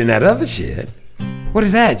better than that other shit. What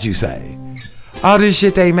is that, you say? All this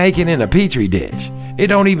shit they making in a petri dish. It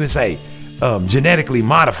don't even say genetically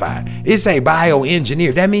modified. It say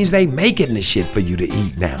bioengineered. That means they making the shit for you to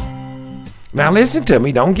eat now. Now listen to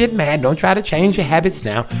me. Don't get mad. Don't try to change your habits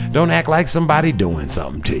now. Don't act like somebody doing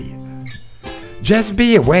something to you. Just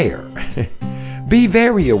be aware. Be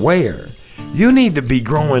very aware. You need to be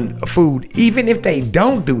growing food even if they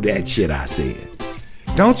don't do that shit I said.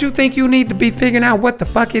 Don't you think you need to be figuring out what the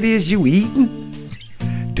fuck it is you eating?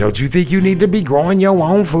 Don't you think you need to be growing your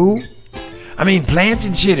own food? I mean, plants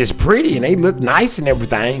and shit is pretty and they look nice and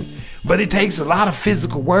everything, but it takes a lot of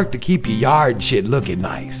physical work to keep your yard and shit looking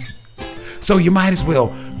nice. So you might as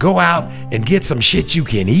well go out and get some shit you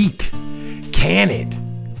can eat. Can it.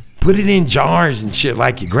 Put it in jars and shit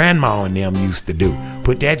like your grandma and them used to do.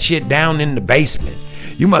 Put that shit down in the basement.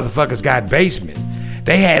 You motherfuckers got basements.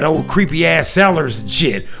 They had old creepy ass cellars and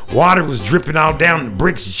shit. Water was dripping all down the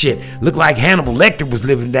bricks and shit. Looked like Hannibal Lecter was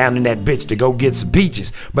living down in that bitch to go get some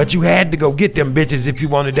peaches. But you had to go get them bitches if you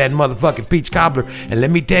wanted that motherfucking peach cobbler. And let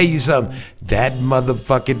me tell you something. That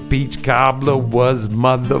motherfucking peach cobbler was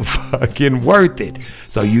motherfucking worth it.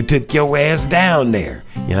 So you took your ass down there.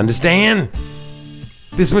 You understand?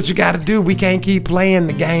 This is what you gotta do. We can't keep playing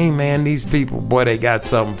the game, man. These people, boy, they got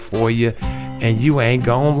something for you. And you ain't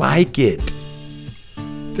gonna like it.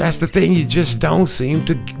 That's the thing, you just don't seem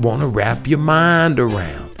to want to wrap your mind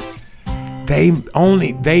around.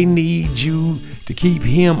 They need you to keep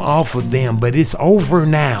him off of them, but it's over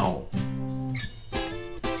now.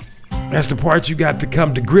 That's the part you got to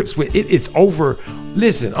come to grips with. It's over.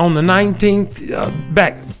 Listen, on the 19th,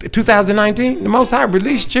 back 2019, the Most High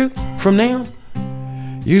released you from now.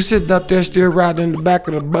 You sitting up there still riding in the back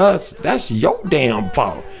of the bus, that's your damn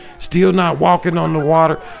fault. Still not walking on the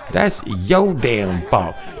water, that's your damn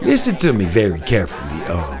fault. Listen to me very carefully,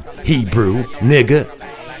 Hebrew, nigga,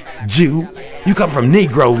 Jew. You come from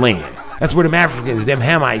Negro land. That's where them Africans, them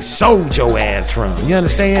Hamites sold your ass from. You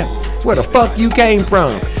understand? That's where the fuck you came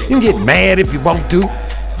from. You can get mad if you want to.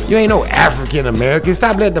 You ain't no African American.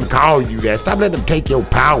 Stop letting them call you that. Stop letting them take your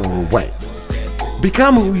power away.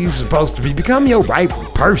 Become who you supposed to be. Become your rightful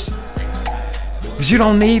person. Because you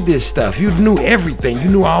don't need this stuff. You knew everything. You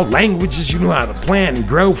knew all languages. You knew how to plant and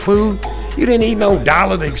grow food. You didn't need no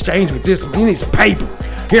dollar to exchange with this. You need some paper.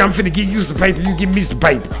 Here, I'm finna give you some paper. You give me some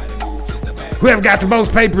paper. Whoever got the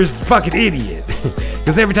most paper is a fucking idiot.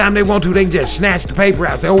 Because every time they want to, they can just snatch the paper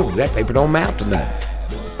out and say, oh, that paper don't amount to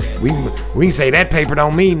nothing. We can say that paper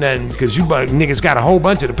don't mean nothing because you niggas got a whole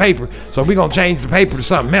bunch of the paper. So we gonna change the paper to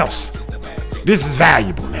something else. This is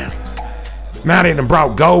valuable now. Now they done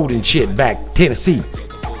brought gold and shit back Tennessee.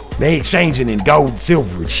 They exchanging in gold,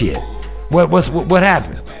 silver and shit. What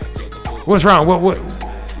happened? What's wrong? What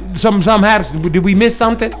something happened? Did we miss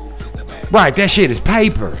something? Right, that shit is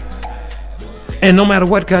paper. And no matter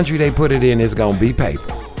what country they put it in, it's gonna be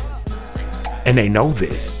paper. And they know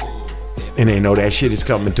this. And they know that shit is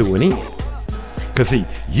coming to an end. Cause see,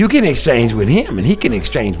 you can exchange with him and he can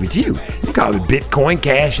exchange with you. You call it Bitcoin,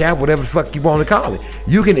 Cash App, whatever the fuck you want to call it.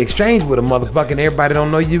 You can exchange with a motherfucker and everybody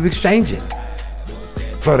don't know you exchanging.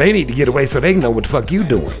 So they need to get away so they know what the fuck you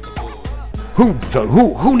doing.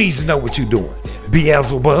 Who needs to know what you doing?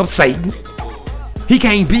 Beelzebub, Satan. He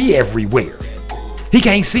can't be everywhere. He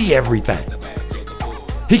can't see everything.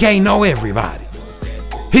 He can't know everybody.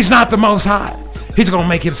 He's not the Most High. He's gonna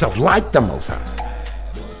make himself like the Most High.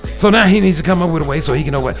 So now he needs to come up with a way so he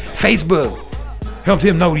can know what Facebook helped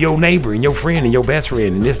him know your neighbor and your friend and your best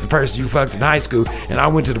friend. And this is the person you fucked in high school. And I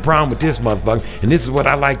went to the prom with this motherfucker. And this is what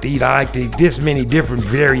I like to eat. I like to eat this many different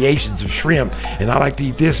variations of shrimp. And I like to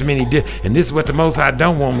eat this many. And this is what the Most High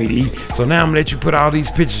don't want me to eat. So now I'm going to let you put all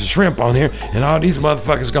these pictures of shrimp on here. And all these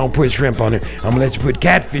motherfuckers going to put shrimp on here. I'm going to let you put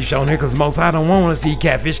catfish on here because the Most High don't want us to eat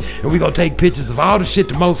catfish. And we're going to take pictures of all the shit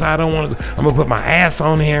the Most High don't want us to. I'm going to put my ass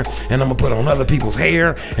on here. And I'm going to put on other people's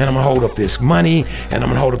hair. And I'm going to hold up this money. And I'm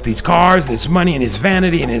going to hold up these cars, this money, and this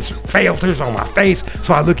vanity, and this filters on my face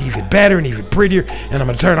so I look even better and even prettier. And I'm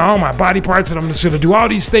going to turn all my body parts and I'm just going to do all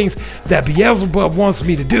these things that Beelzebub wants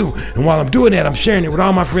me to do. And while I'm doing that, I'm sharing it with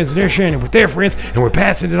all my friends and they're sharing it with their friends. And we're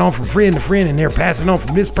passing it on from friend to friend and they're passing it on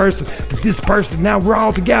from this person to this person. Now we're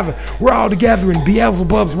all together. We're all together in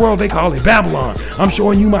Beelzebub's world. They call it Babylon. I'm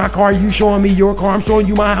showing you my car. You showing me your car. I'm showing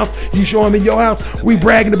you my house. You showing me your house. We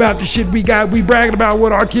bragging about the shit we got. We bragging about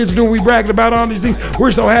what our kids are doing. We bragging about all these things.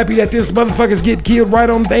 We're so happy that this motherfucker's getting get killed right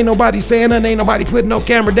on. Ain't nobody saying nothing. Ain't nobody putting no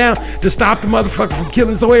camera down to stop the motherfucker from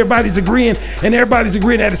killing. So everybody's agreeing, and everybody's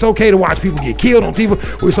agreeing that it's okay to watch people get killed on TV.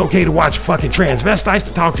 Or it's okay to watch fucking transvestites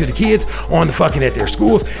to talk to the kids on the fucking at their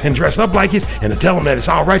schools and dress up like this and to tell them that it's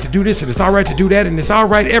all right to do this and it's all right to do that and it's all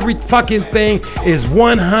right. Every fucking thing is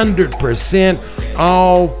 100%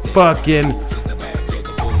 all fucking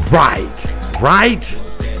right. Right?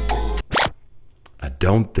 I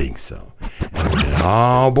don't think so. And when it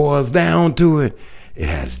all boils down to it, it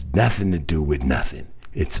has nothing to do with nothing.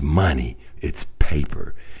 It's money. It's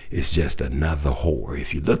paper. It's just another whore.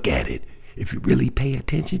 If you look at it, if you really pay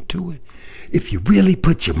attention to it, if you really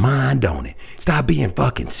put your mind on it, stop being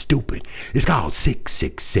fucking stupid. It's called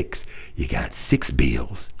 666. You got 6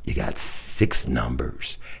 bills, you got 6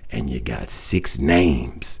 numbers, and you got 6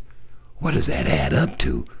 names. What does that add up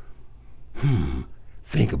to?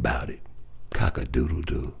 Think about it.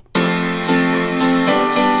 Cock-a-doodle-doo.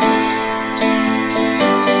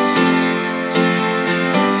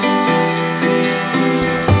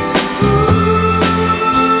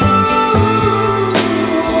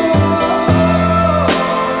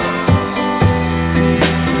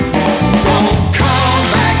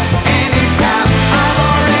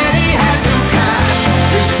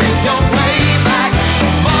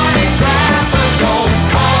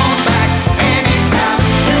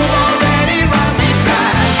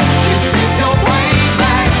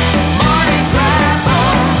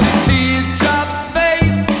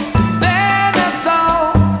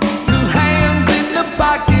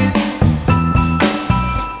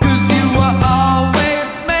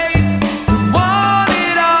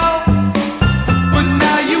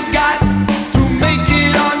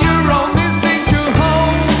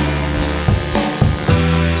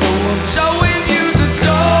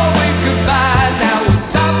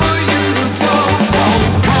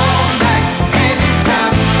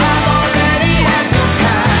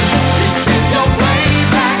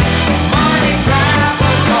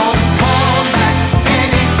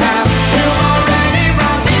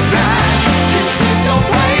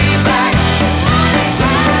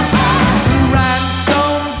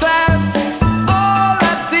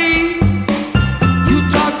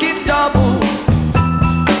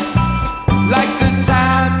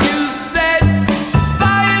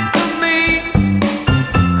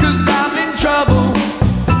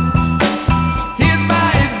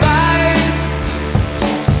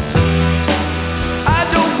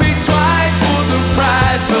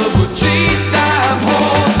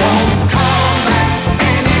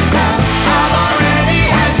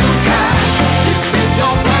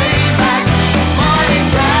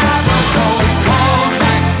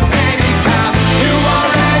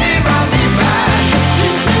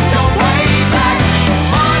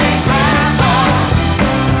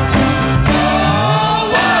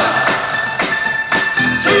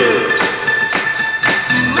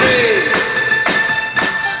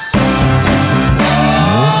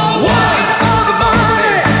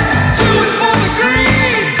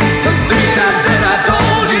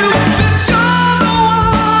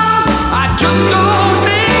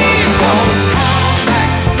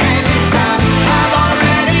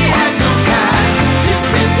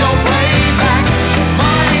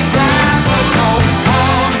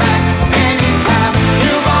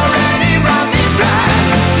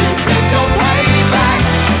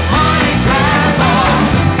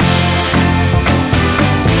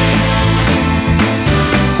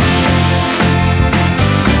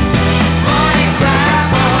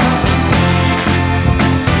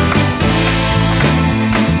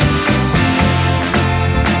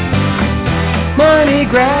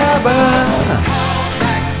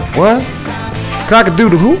 What?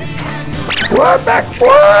 Cock-a-doodle who? What? Back?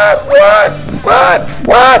 What?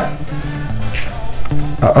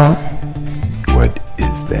 What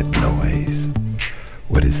is that noise?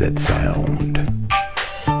 What is that sound?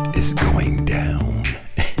 It's going down.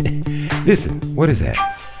 Listen, what is that?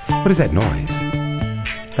 What is that noise?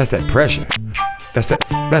 That's that pressure. That's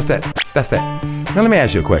that. Now let me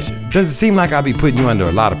ask you a question. Does it seem like I'll be putting you under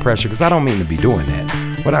a lot of pressure? Because I don't mean to be doing that.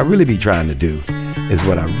 What I really be trying to do is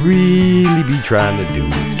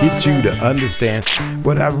get you to understand.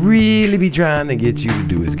 What I really be trying to get you to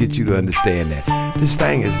do is get you to understand that this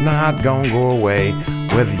thing is not gonna go away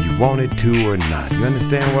whether you want it to or not. You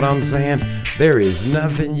understand what I'm saying? There is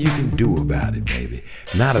nothing you can do about it, baby.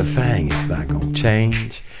 Not a thing. It's not gonna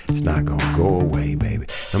change. It's not gonna go away, baby.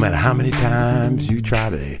 No matter how many times you try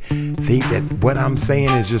to think that what I'm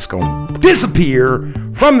saying is just gonna disappear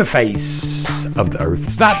from the face of the earth,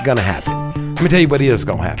 it's not gonna happen. Let me tell you what is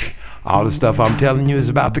gonna happen. All the stuff I'm telling you is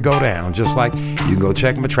about to go down. Just like you can go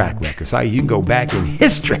check my track records. You can go back in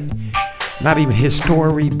history. Not even his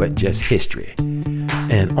story, but just history.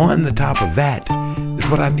 And on the top of that is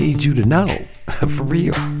what I need you to know, for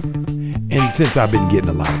real. And since I've been getting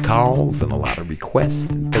a lot of calls and a lot of requests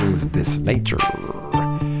and things of this nature,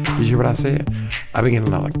 did you hear what I said? I've been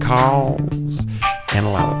getting a lot of calls and a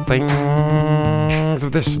lot of things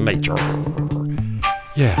of this nature.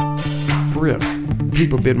 Yeah, for real.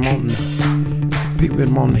 People been wanting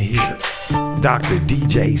to hear Dr.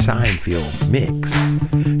 DJ Seinfeld mix.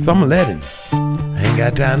 So I'm gonna let him. I ain't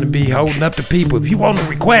got time to be holding up to people. If you want a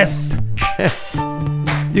request,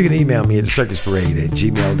 you can email me at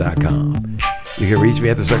thecircusparade@gmail.com. You can reach me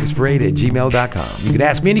at thecircusparade@gmail.com. You can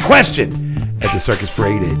ask me any question at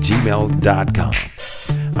thecircusparade@gmail.com.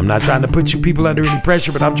 I'm not trying to put you people under any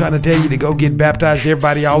pressure, but I'm trying to tell you to go get baptized,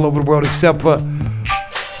 everybody all over the world except for,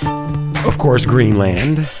 of course,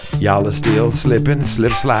 Greenland. Y'all are still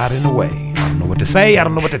sliding away. I don't know what to say. I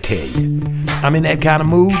don't know what to tell you. I'm in that kind of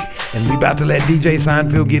mood, and we about to let DJ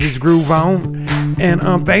Seinfeld get his groove on. And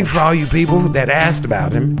thanks for all you people that asked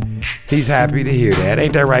about him. He's happy to hear that.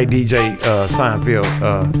 Ain't that right, DJ Seinfeld?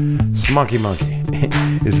 Smunky Monkey.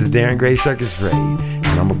 This is Darren Gray Circus Parade,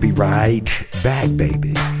 and I'm going to be right back,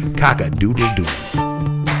 baby. Cock-a-doodle-doo.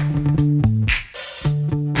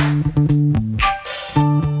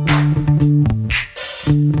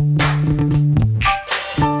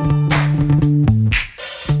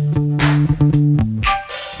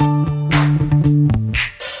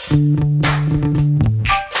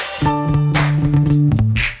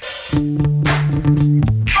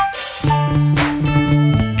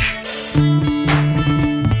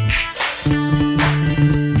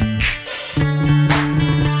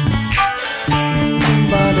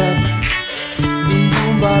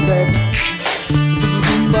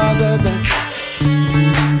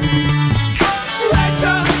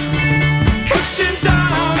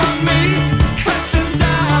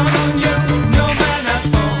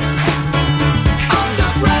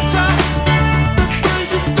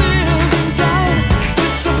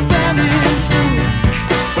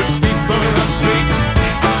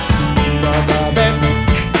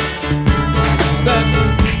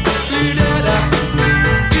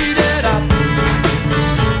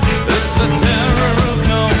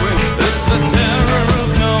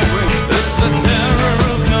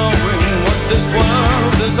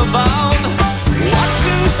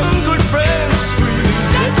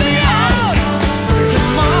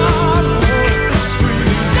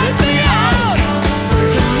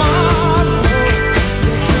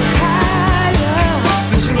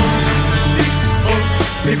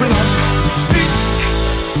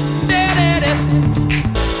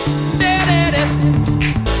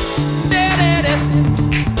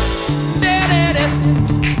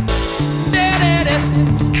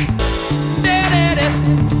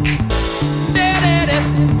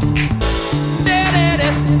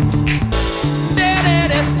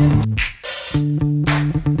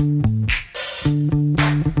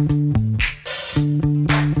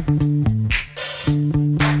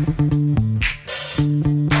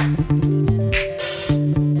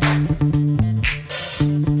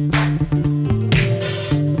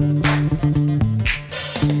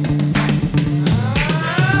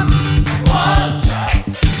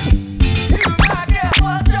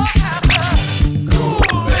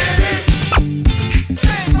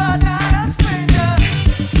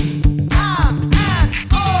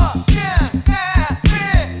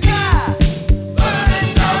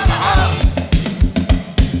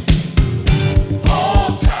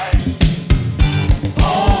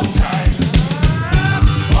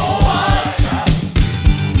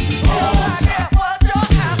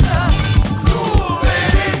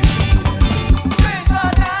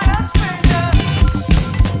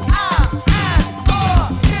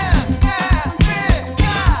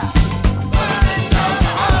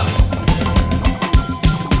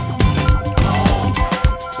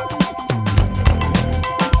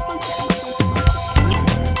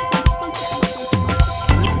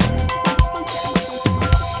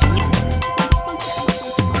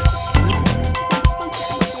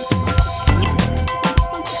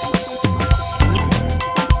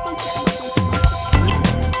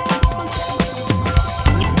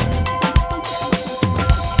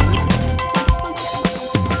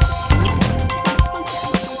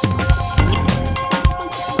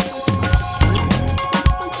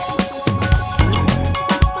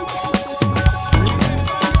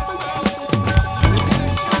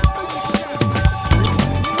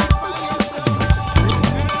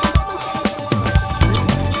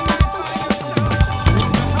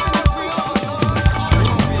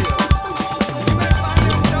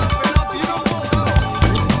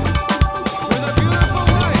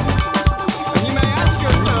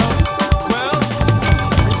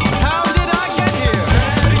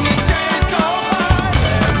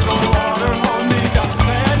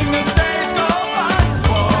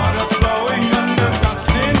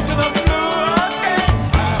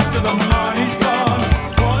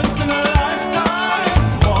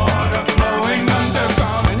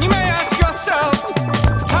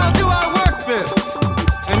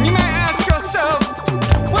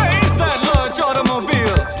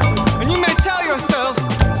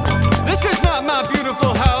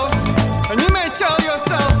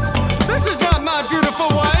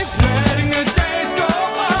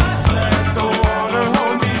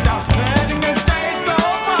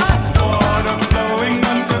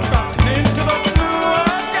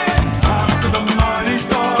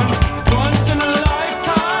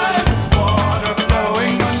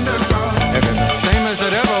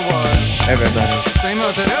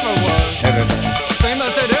 as it ever was. Everybody. Same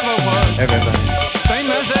as it ever was. Everybody.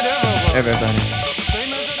 Same as it ever was. Everybody.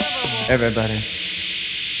 Same as it ever was. Everybody.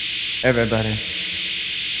 Everybody.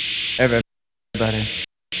 Everybody.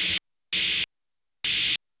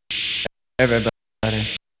 Everybody.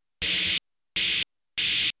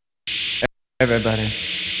 Everybody.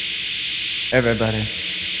 Everybody.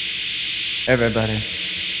 Everybody.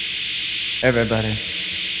 Everybody.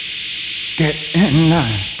 Get in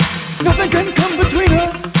line. Nothing can come between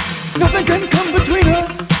us. Nothing can come between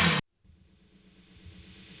us.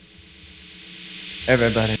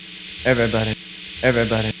 Everybody. Everybody.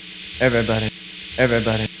 Everybody. Everybody.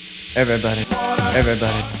 Everybody. Everybody.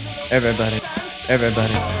 Everybody. Everybody.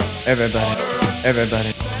 Everybody. Everybody.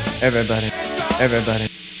 Everybody. Everybody. Everybody.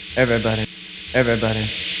 Everybody. Everybody.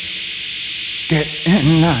 Get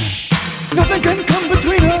in line. Nothing can come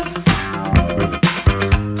between us.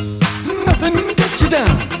 Nothing gets you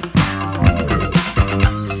down.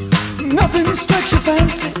 Nothing strikes your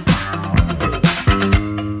fancy.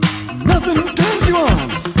 Nothing turns you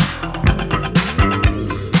on.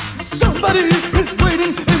 Somebody is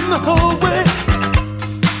waiting in the hallway.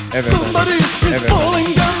 Somebody is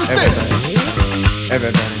falling down the stairs.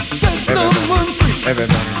 Everybody. Set someone free.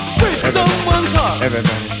 Everybody. Break someone's heart.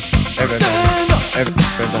 Everybody. Stand up.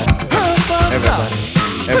 Everybody. Help us out.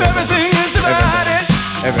 Everything is divided.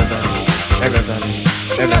 Everybody. Everybody.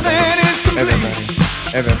 Nothing is complete.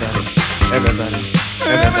 Everybody. Everybody.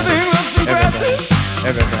 Everything looks impressive.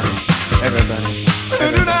 Everybody. Everybody.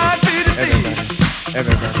 And do not be deceived.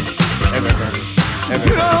 Everybody. Everybody.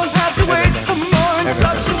 You don't have to wait for more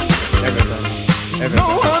instructions. No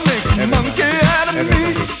one makes a monkey out of me.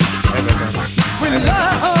 We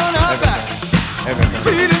lie on our backs,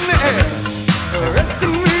 feet in the air, rest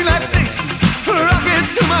in relaxation, rock it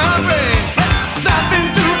to my brain. Snap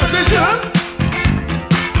into position,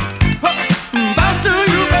 bounce to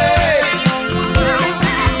you, babe.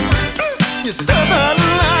 You step out of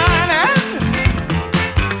line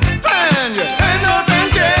and you end up in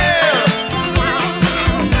jail.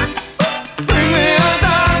 Bring me a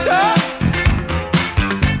doctor.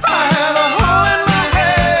 I have a hole in my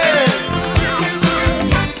head.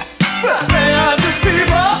 But they are just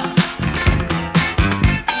people,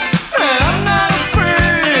 and I'm not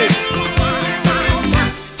afraid.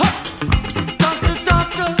 Doctor,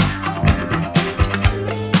 doctor,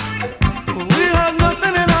 we have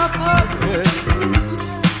nothing in our pockets.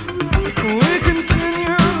 We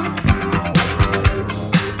continue,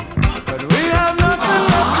 but we have nothing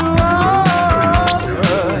left to offer.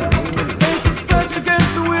 Faces pressed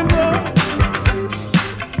against the window.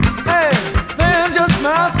 Hey, they're just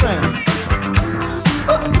my friends.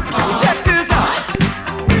 Check this out.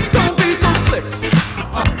 Don't be so slick.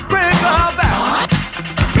 Break our back.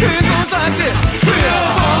 It goes like this. We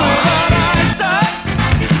are born without eyesight.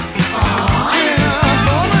 We are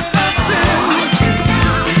born without sin.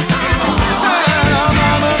 And our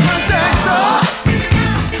mama protects us.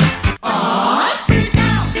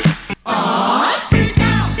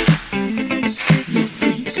 You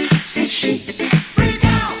freak, say she. Freak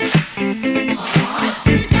out.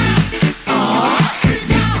 Freak out.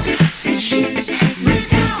 Freak out. Say she.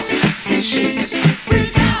 Freak out. Say she.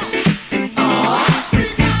 Freak out.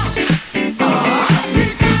 Freak out.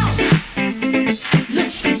 Freak out. You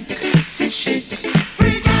freak, say she.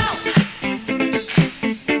 Freak out.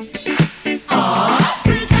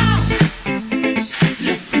 Freak out.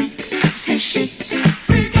 You freak, say she.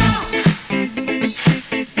 Freak out.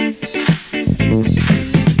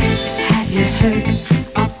 Have you heard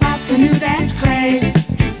about the new dance craze?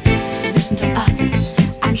 Listen to us,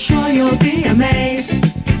 I'm sure you'll be amazed.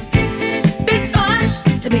 Big fun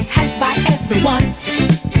to be had by everyone.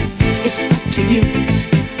 It's up to you,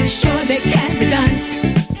 sure they can be done.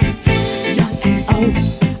 Young and old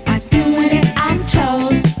are doing it, I'm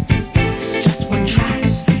told. Just one try,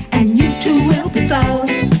 and you too will be sold.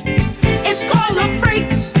 It's called a freak,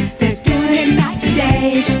 they're doing it night and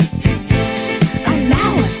day.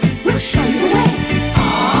 Allow us, we'll show you the way.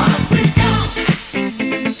 Freak out.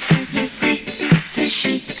 You freak, say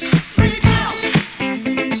she. Freak out.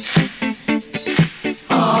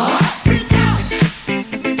 Freak out.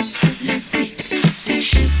 You freak, say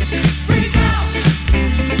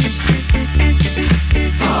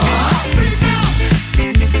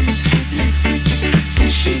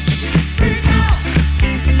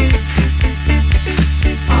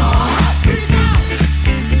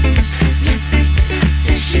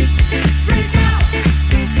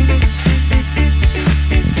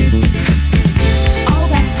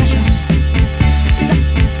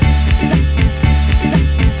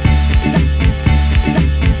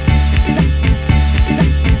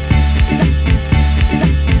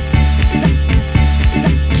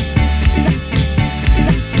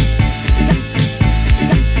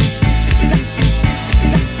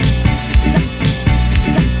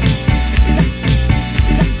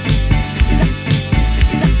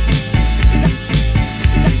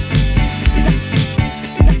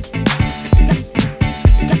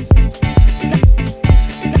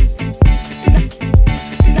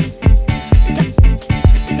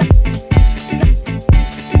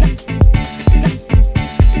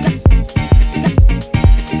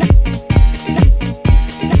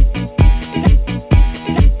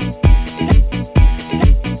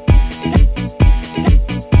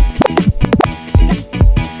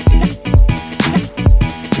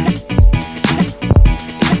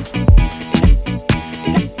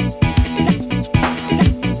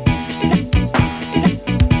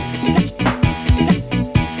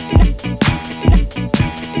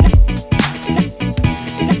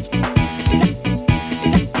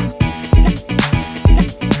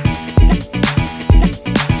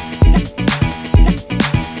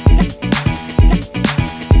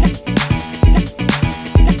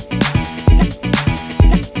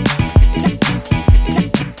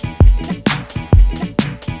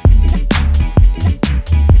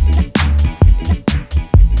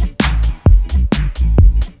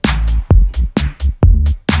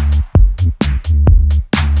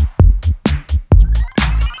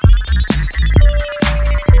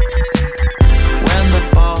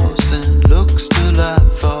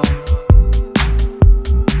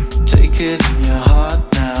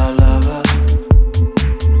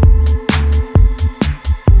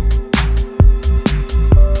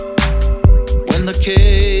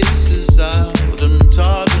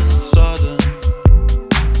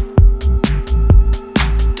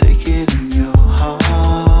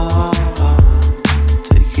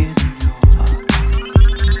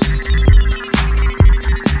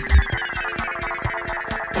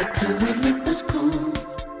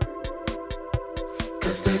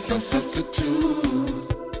no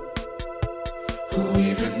substitute. Who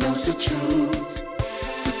even knows the truth?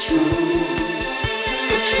 The truth.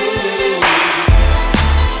 The truth.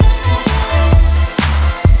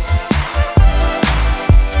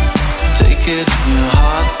 Take it in your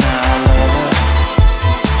heart now, lover.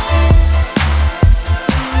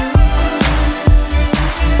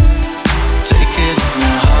 Take it in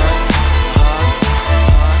your heart,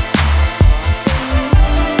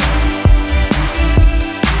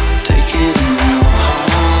 Take it in your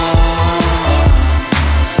heart.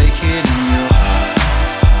 Take it in your heart.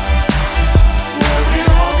 Where we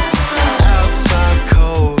all outside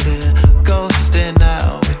cold and ghosting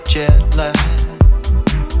out with jet lag.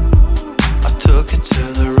 I took it to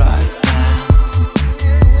the right now.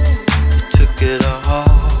 Took it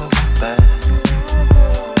all back.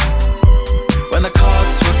 When the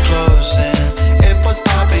cards were closing, it was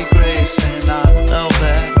Bobby Grace, and I know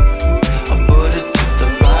that. I put it to the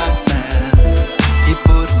right man. He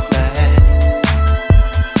put it back.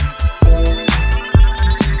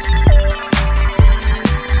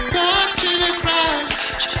 Watching it rise,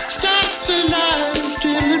 starts to lie,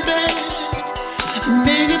 still back.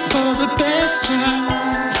 Made it for the best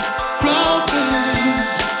times,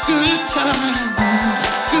 problems, good times,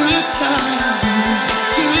 good times,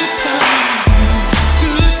 good times,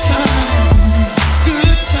 good times,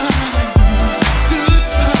 good times, good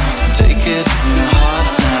times. Take it in your heart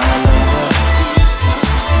now, lover.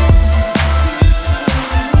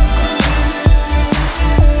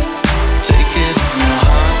 Take it in your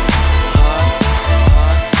heart.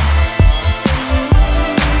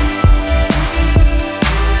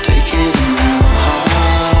 Take it in your heart.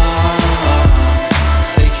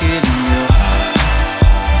 Take it in your heart.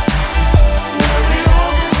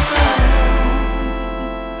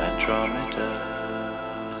 Andromeda,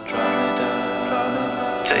 Andromeda.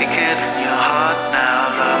 Take it in your heart now,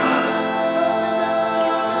 lover.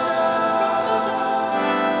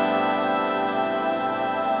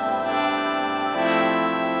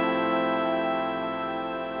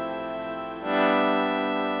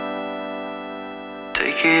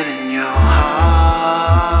 Take it in your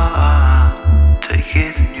heart. Take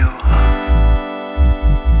it in your heart.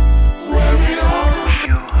 Your heart.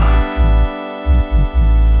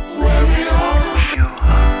 Your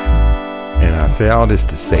heart. And I say all this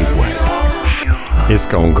to say what? It's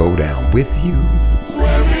gonna go down with you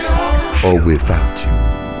or without you.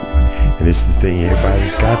 And this is the thing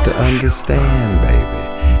everybody's got to understand, baby.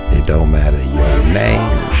 It don't matter your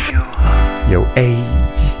name, your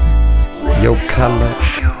age, your color,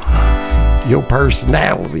 your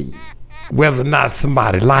personality, whether or not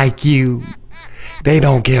somebody like you. They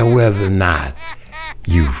don't care whether or not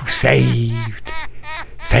you saved,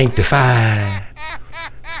 sanctified,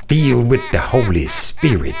 filled with the Holy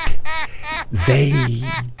Spirit. They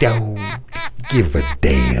don't give a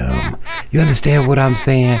damn. You understand what I'm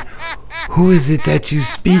saying? Who is it that you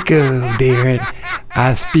speak of, Darren?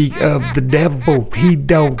 I speak of the devil. He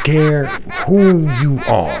don't care who you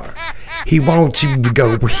are. He wants you to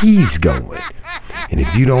go where he's going. And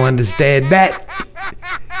if you don't understand that,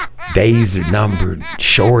 days are numbered.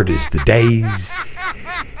 Short is the days.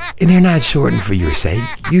 And they're not shortened for your sake.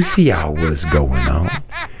 You see all what's going on.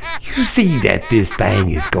 You see that this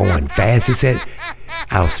thing is going fast. It said,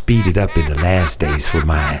 I'll speed it up in the last days for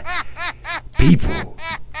my people,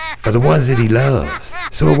 for the ones that he loves,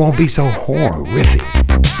 so it won't be so horrific.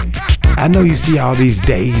 I know you see all these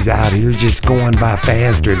days out here just going by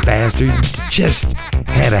faster and faster. You just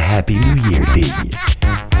had a happy new year, didn't you?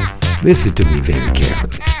 Listen to me very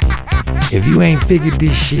carefully. If you ain't figured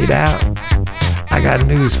this shit out, I got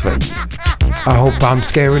news for you. I hope I'm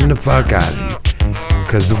scaring the fuck out of you.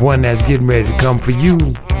 Cause the one that's getting ready to come for you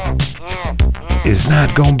is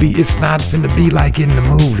not gonna be, it's not gonna be like in the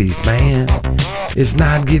movies, man. It's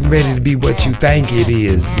not getting ready to be what you think it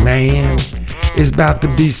is, man. It's about to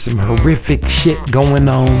be some horrific shit going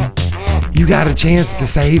on. You got a chance to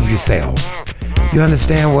save yourself. You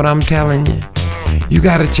understand what I'm telling you? You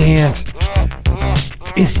got a chance.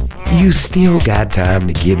 You still got time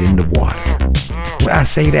to get in the water. I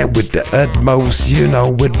say that with the utmost,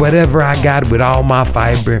 with whatever I got, with all my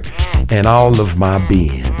fiber and all of my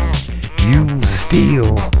being. You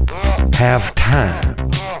still have time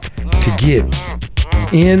to get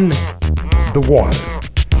in the water.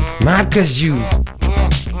 Not because you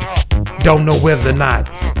don't know whether or not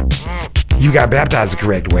you got baptized the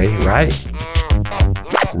correct way, right?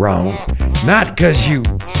 Wrong. Not because you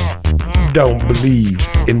don't believe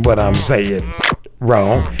in what I'm saying.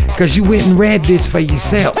 Wrong. Because you went and read this for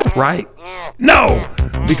yourself, right? No.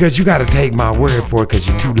 Because you got to take my word for it because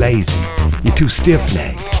you're too lazy. You're too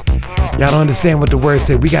stiff-necked. Y'all don't understand what the word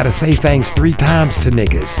said. We got to say things 3 times to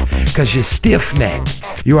niggas because you're stiff-necked.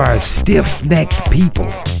 You are a stiff-necked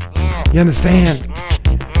people. You understand?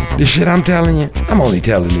 The shit I'm telling you, I'm only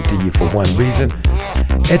telling it to you for one reason.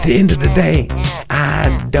 At the end of the day,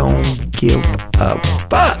 I don't give a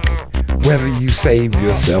fuck whether you save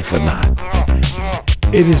yourself or not.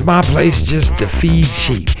 It is my place just to feed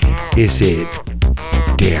sheep. It said,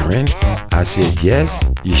 Darren. I said, yes,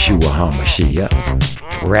 Yeshua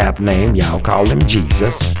HaMashiach. Rap name, y'all call him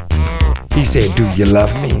Jesus. He said, do you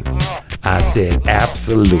love me? I said,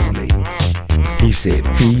 absolutely. He said,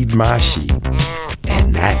 feed my sheep.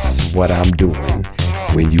 And that's what I'm doing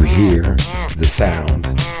when you hear the sound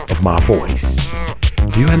of my voice.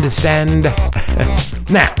 Do you understand?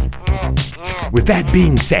 Now, with that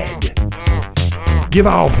being said, give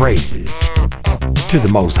all praises to the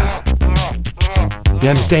Most High. You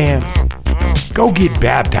understand? Go get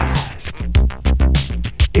baptized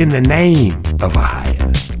in the name of Ahia.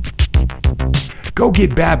 Go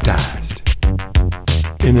get baptized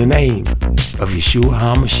in the name of Yeshua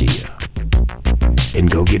HaMashiach. And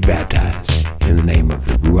go get baptized in the name of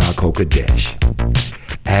the Ruach HaKodesh.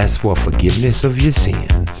 Ask for forgiveness of your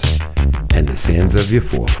sins and the sins of your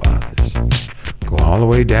forefathers. Go all the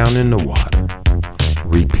way down in the water.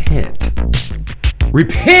 Repent.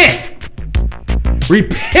 Repent!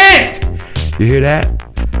 Repent! You hear that?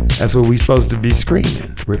 That's what we supposed to be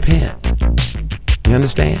screaming. Repent. You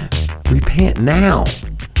understand? Repent now.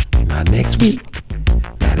 Not next week.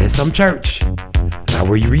 Not at some church. Not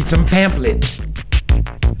where you read some pamphlet.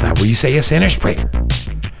 Not where you say a sinner's prayer.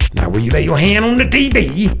 Not where you lay your hand on the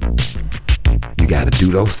TV. You gotta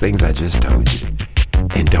do those things I just told you.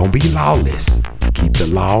 And don't be lawless. Keep the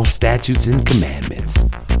law, statutes, and commandments.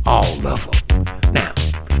 All of them. Now,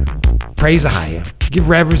 praise Ahia. Give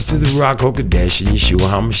reverence to the Ruach HaKodesh and Yeshua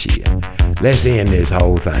HaMashiach. Let's end this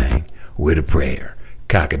whole thing with a prayer.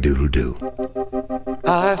 Cock-a-doodle-doo.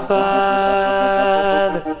 Our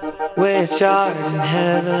Father, which art in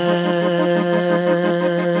heaven,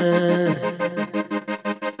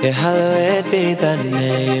 hallowed be thy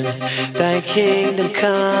name. Thy kingdom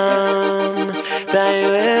come, thy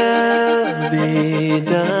will be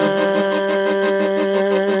done.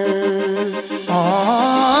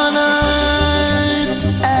 On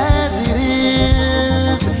earth as it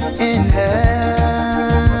is in heaven.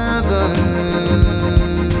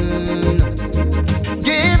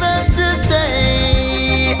 Give us this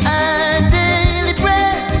day our daily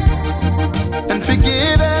bread, and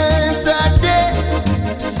forgive us our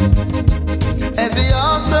debts, as we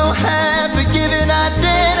also have forgiven our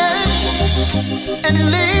debtors. And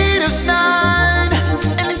lead us not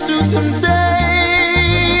into temptation,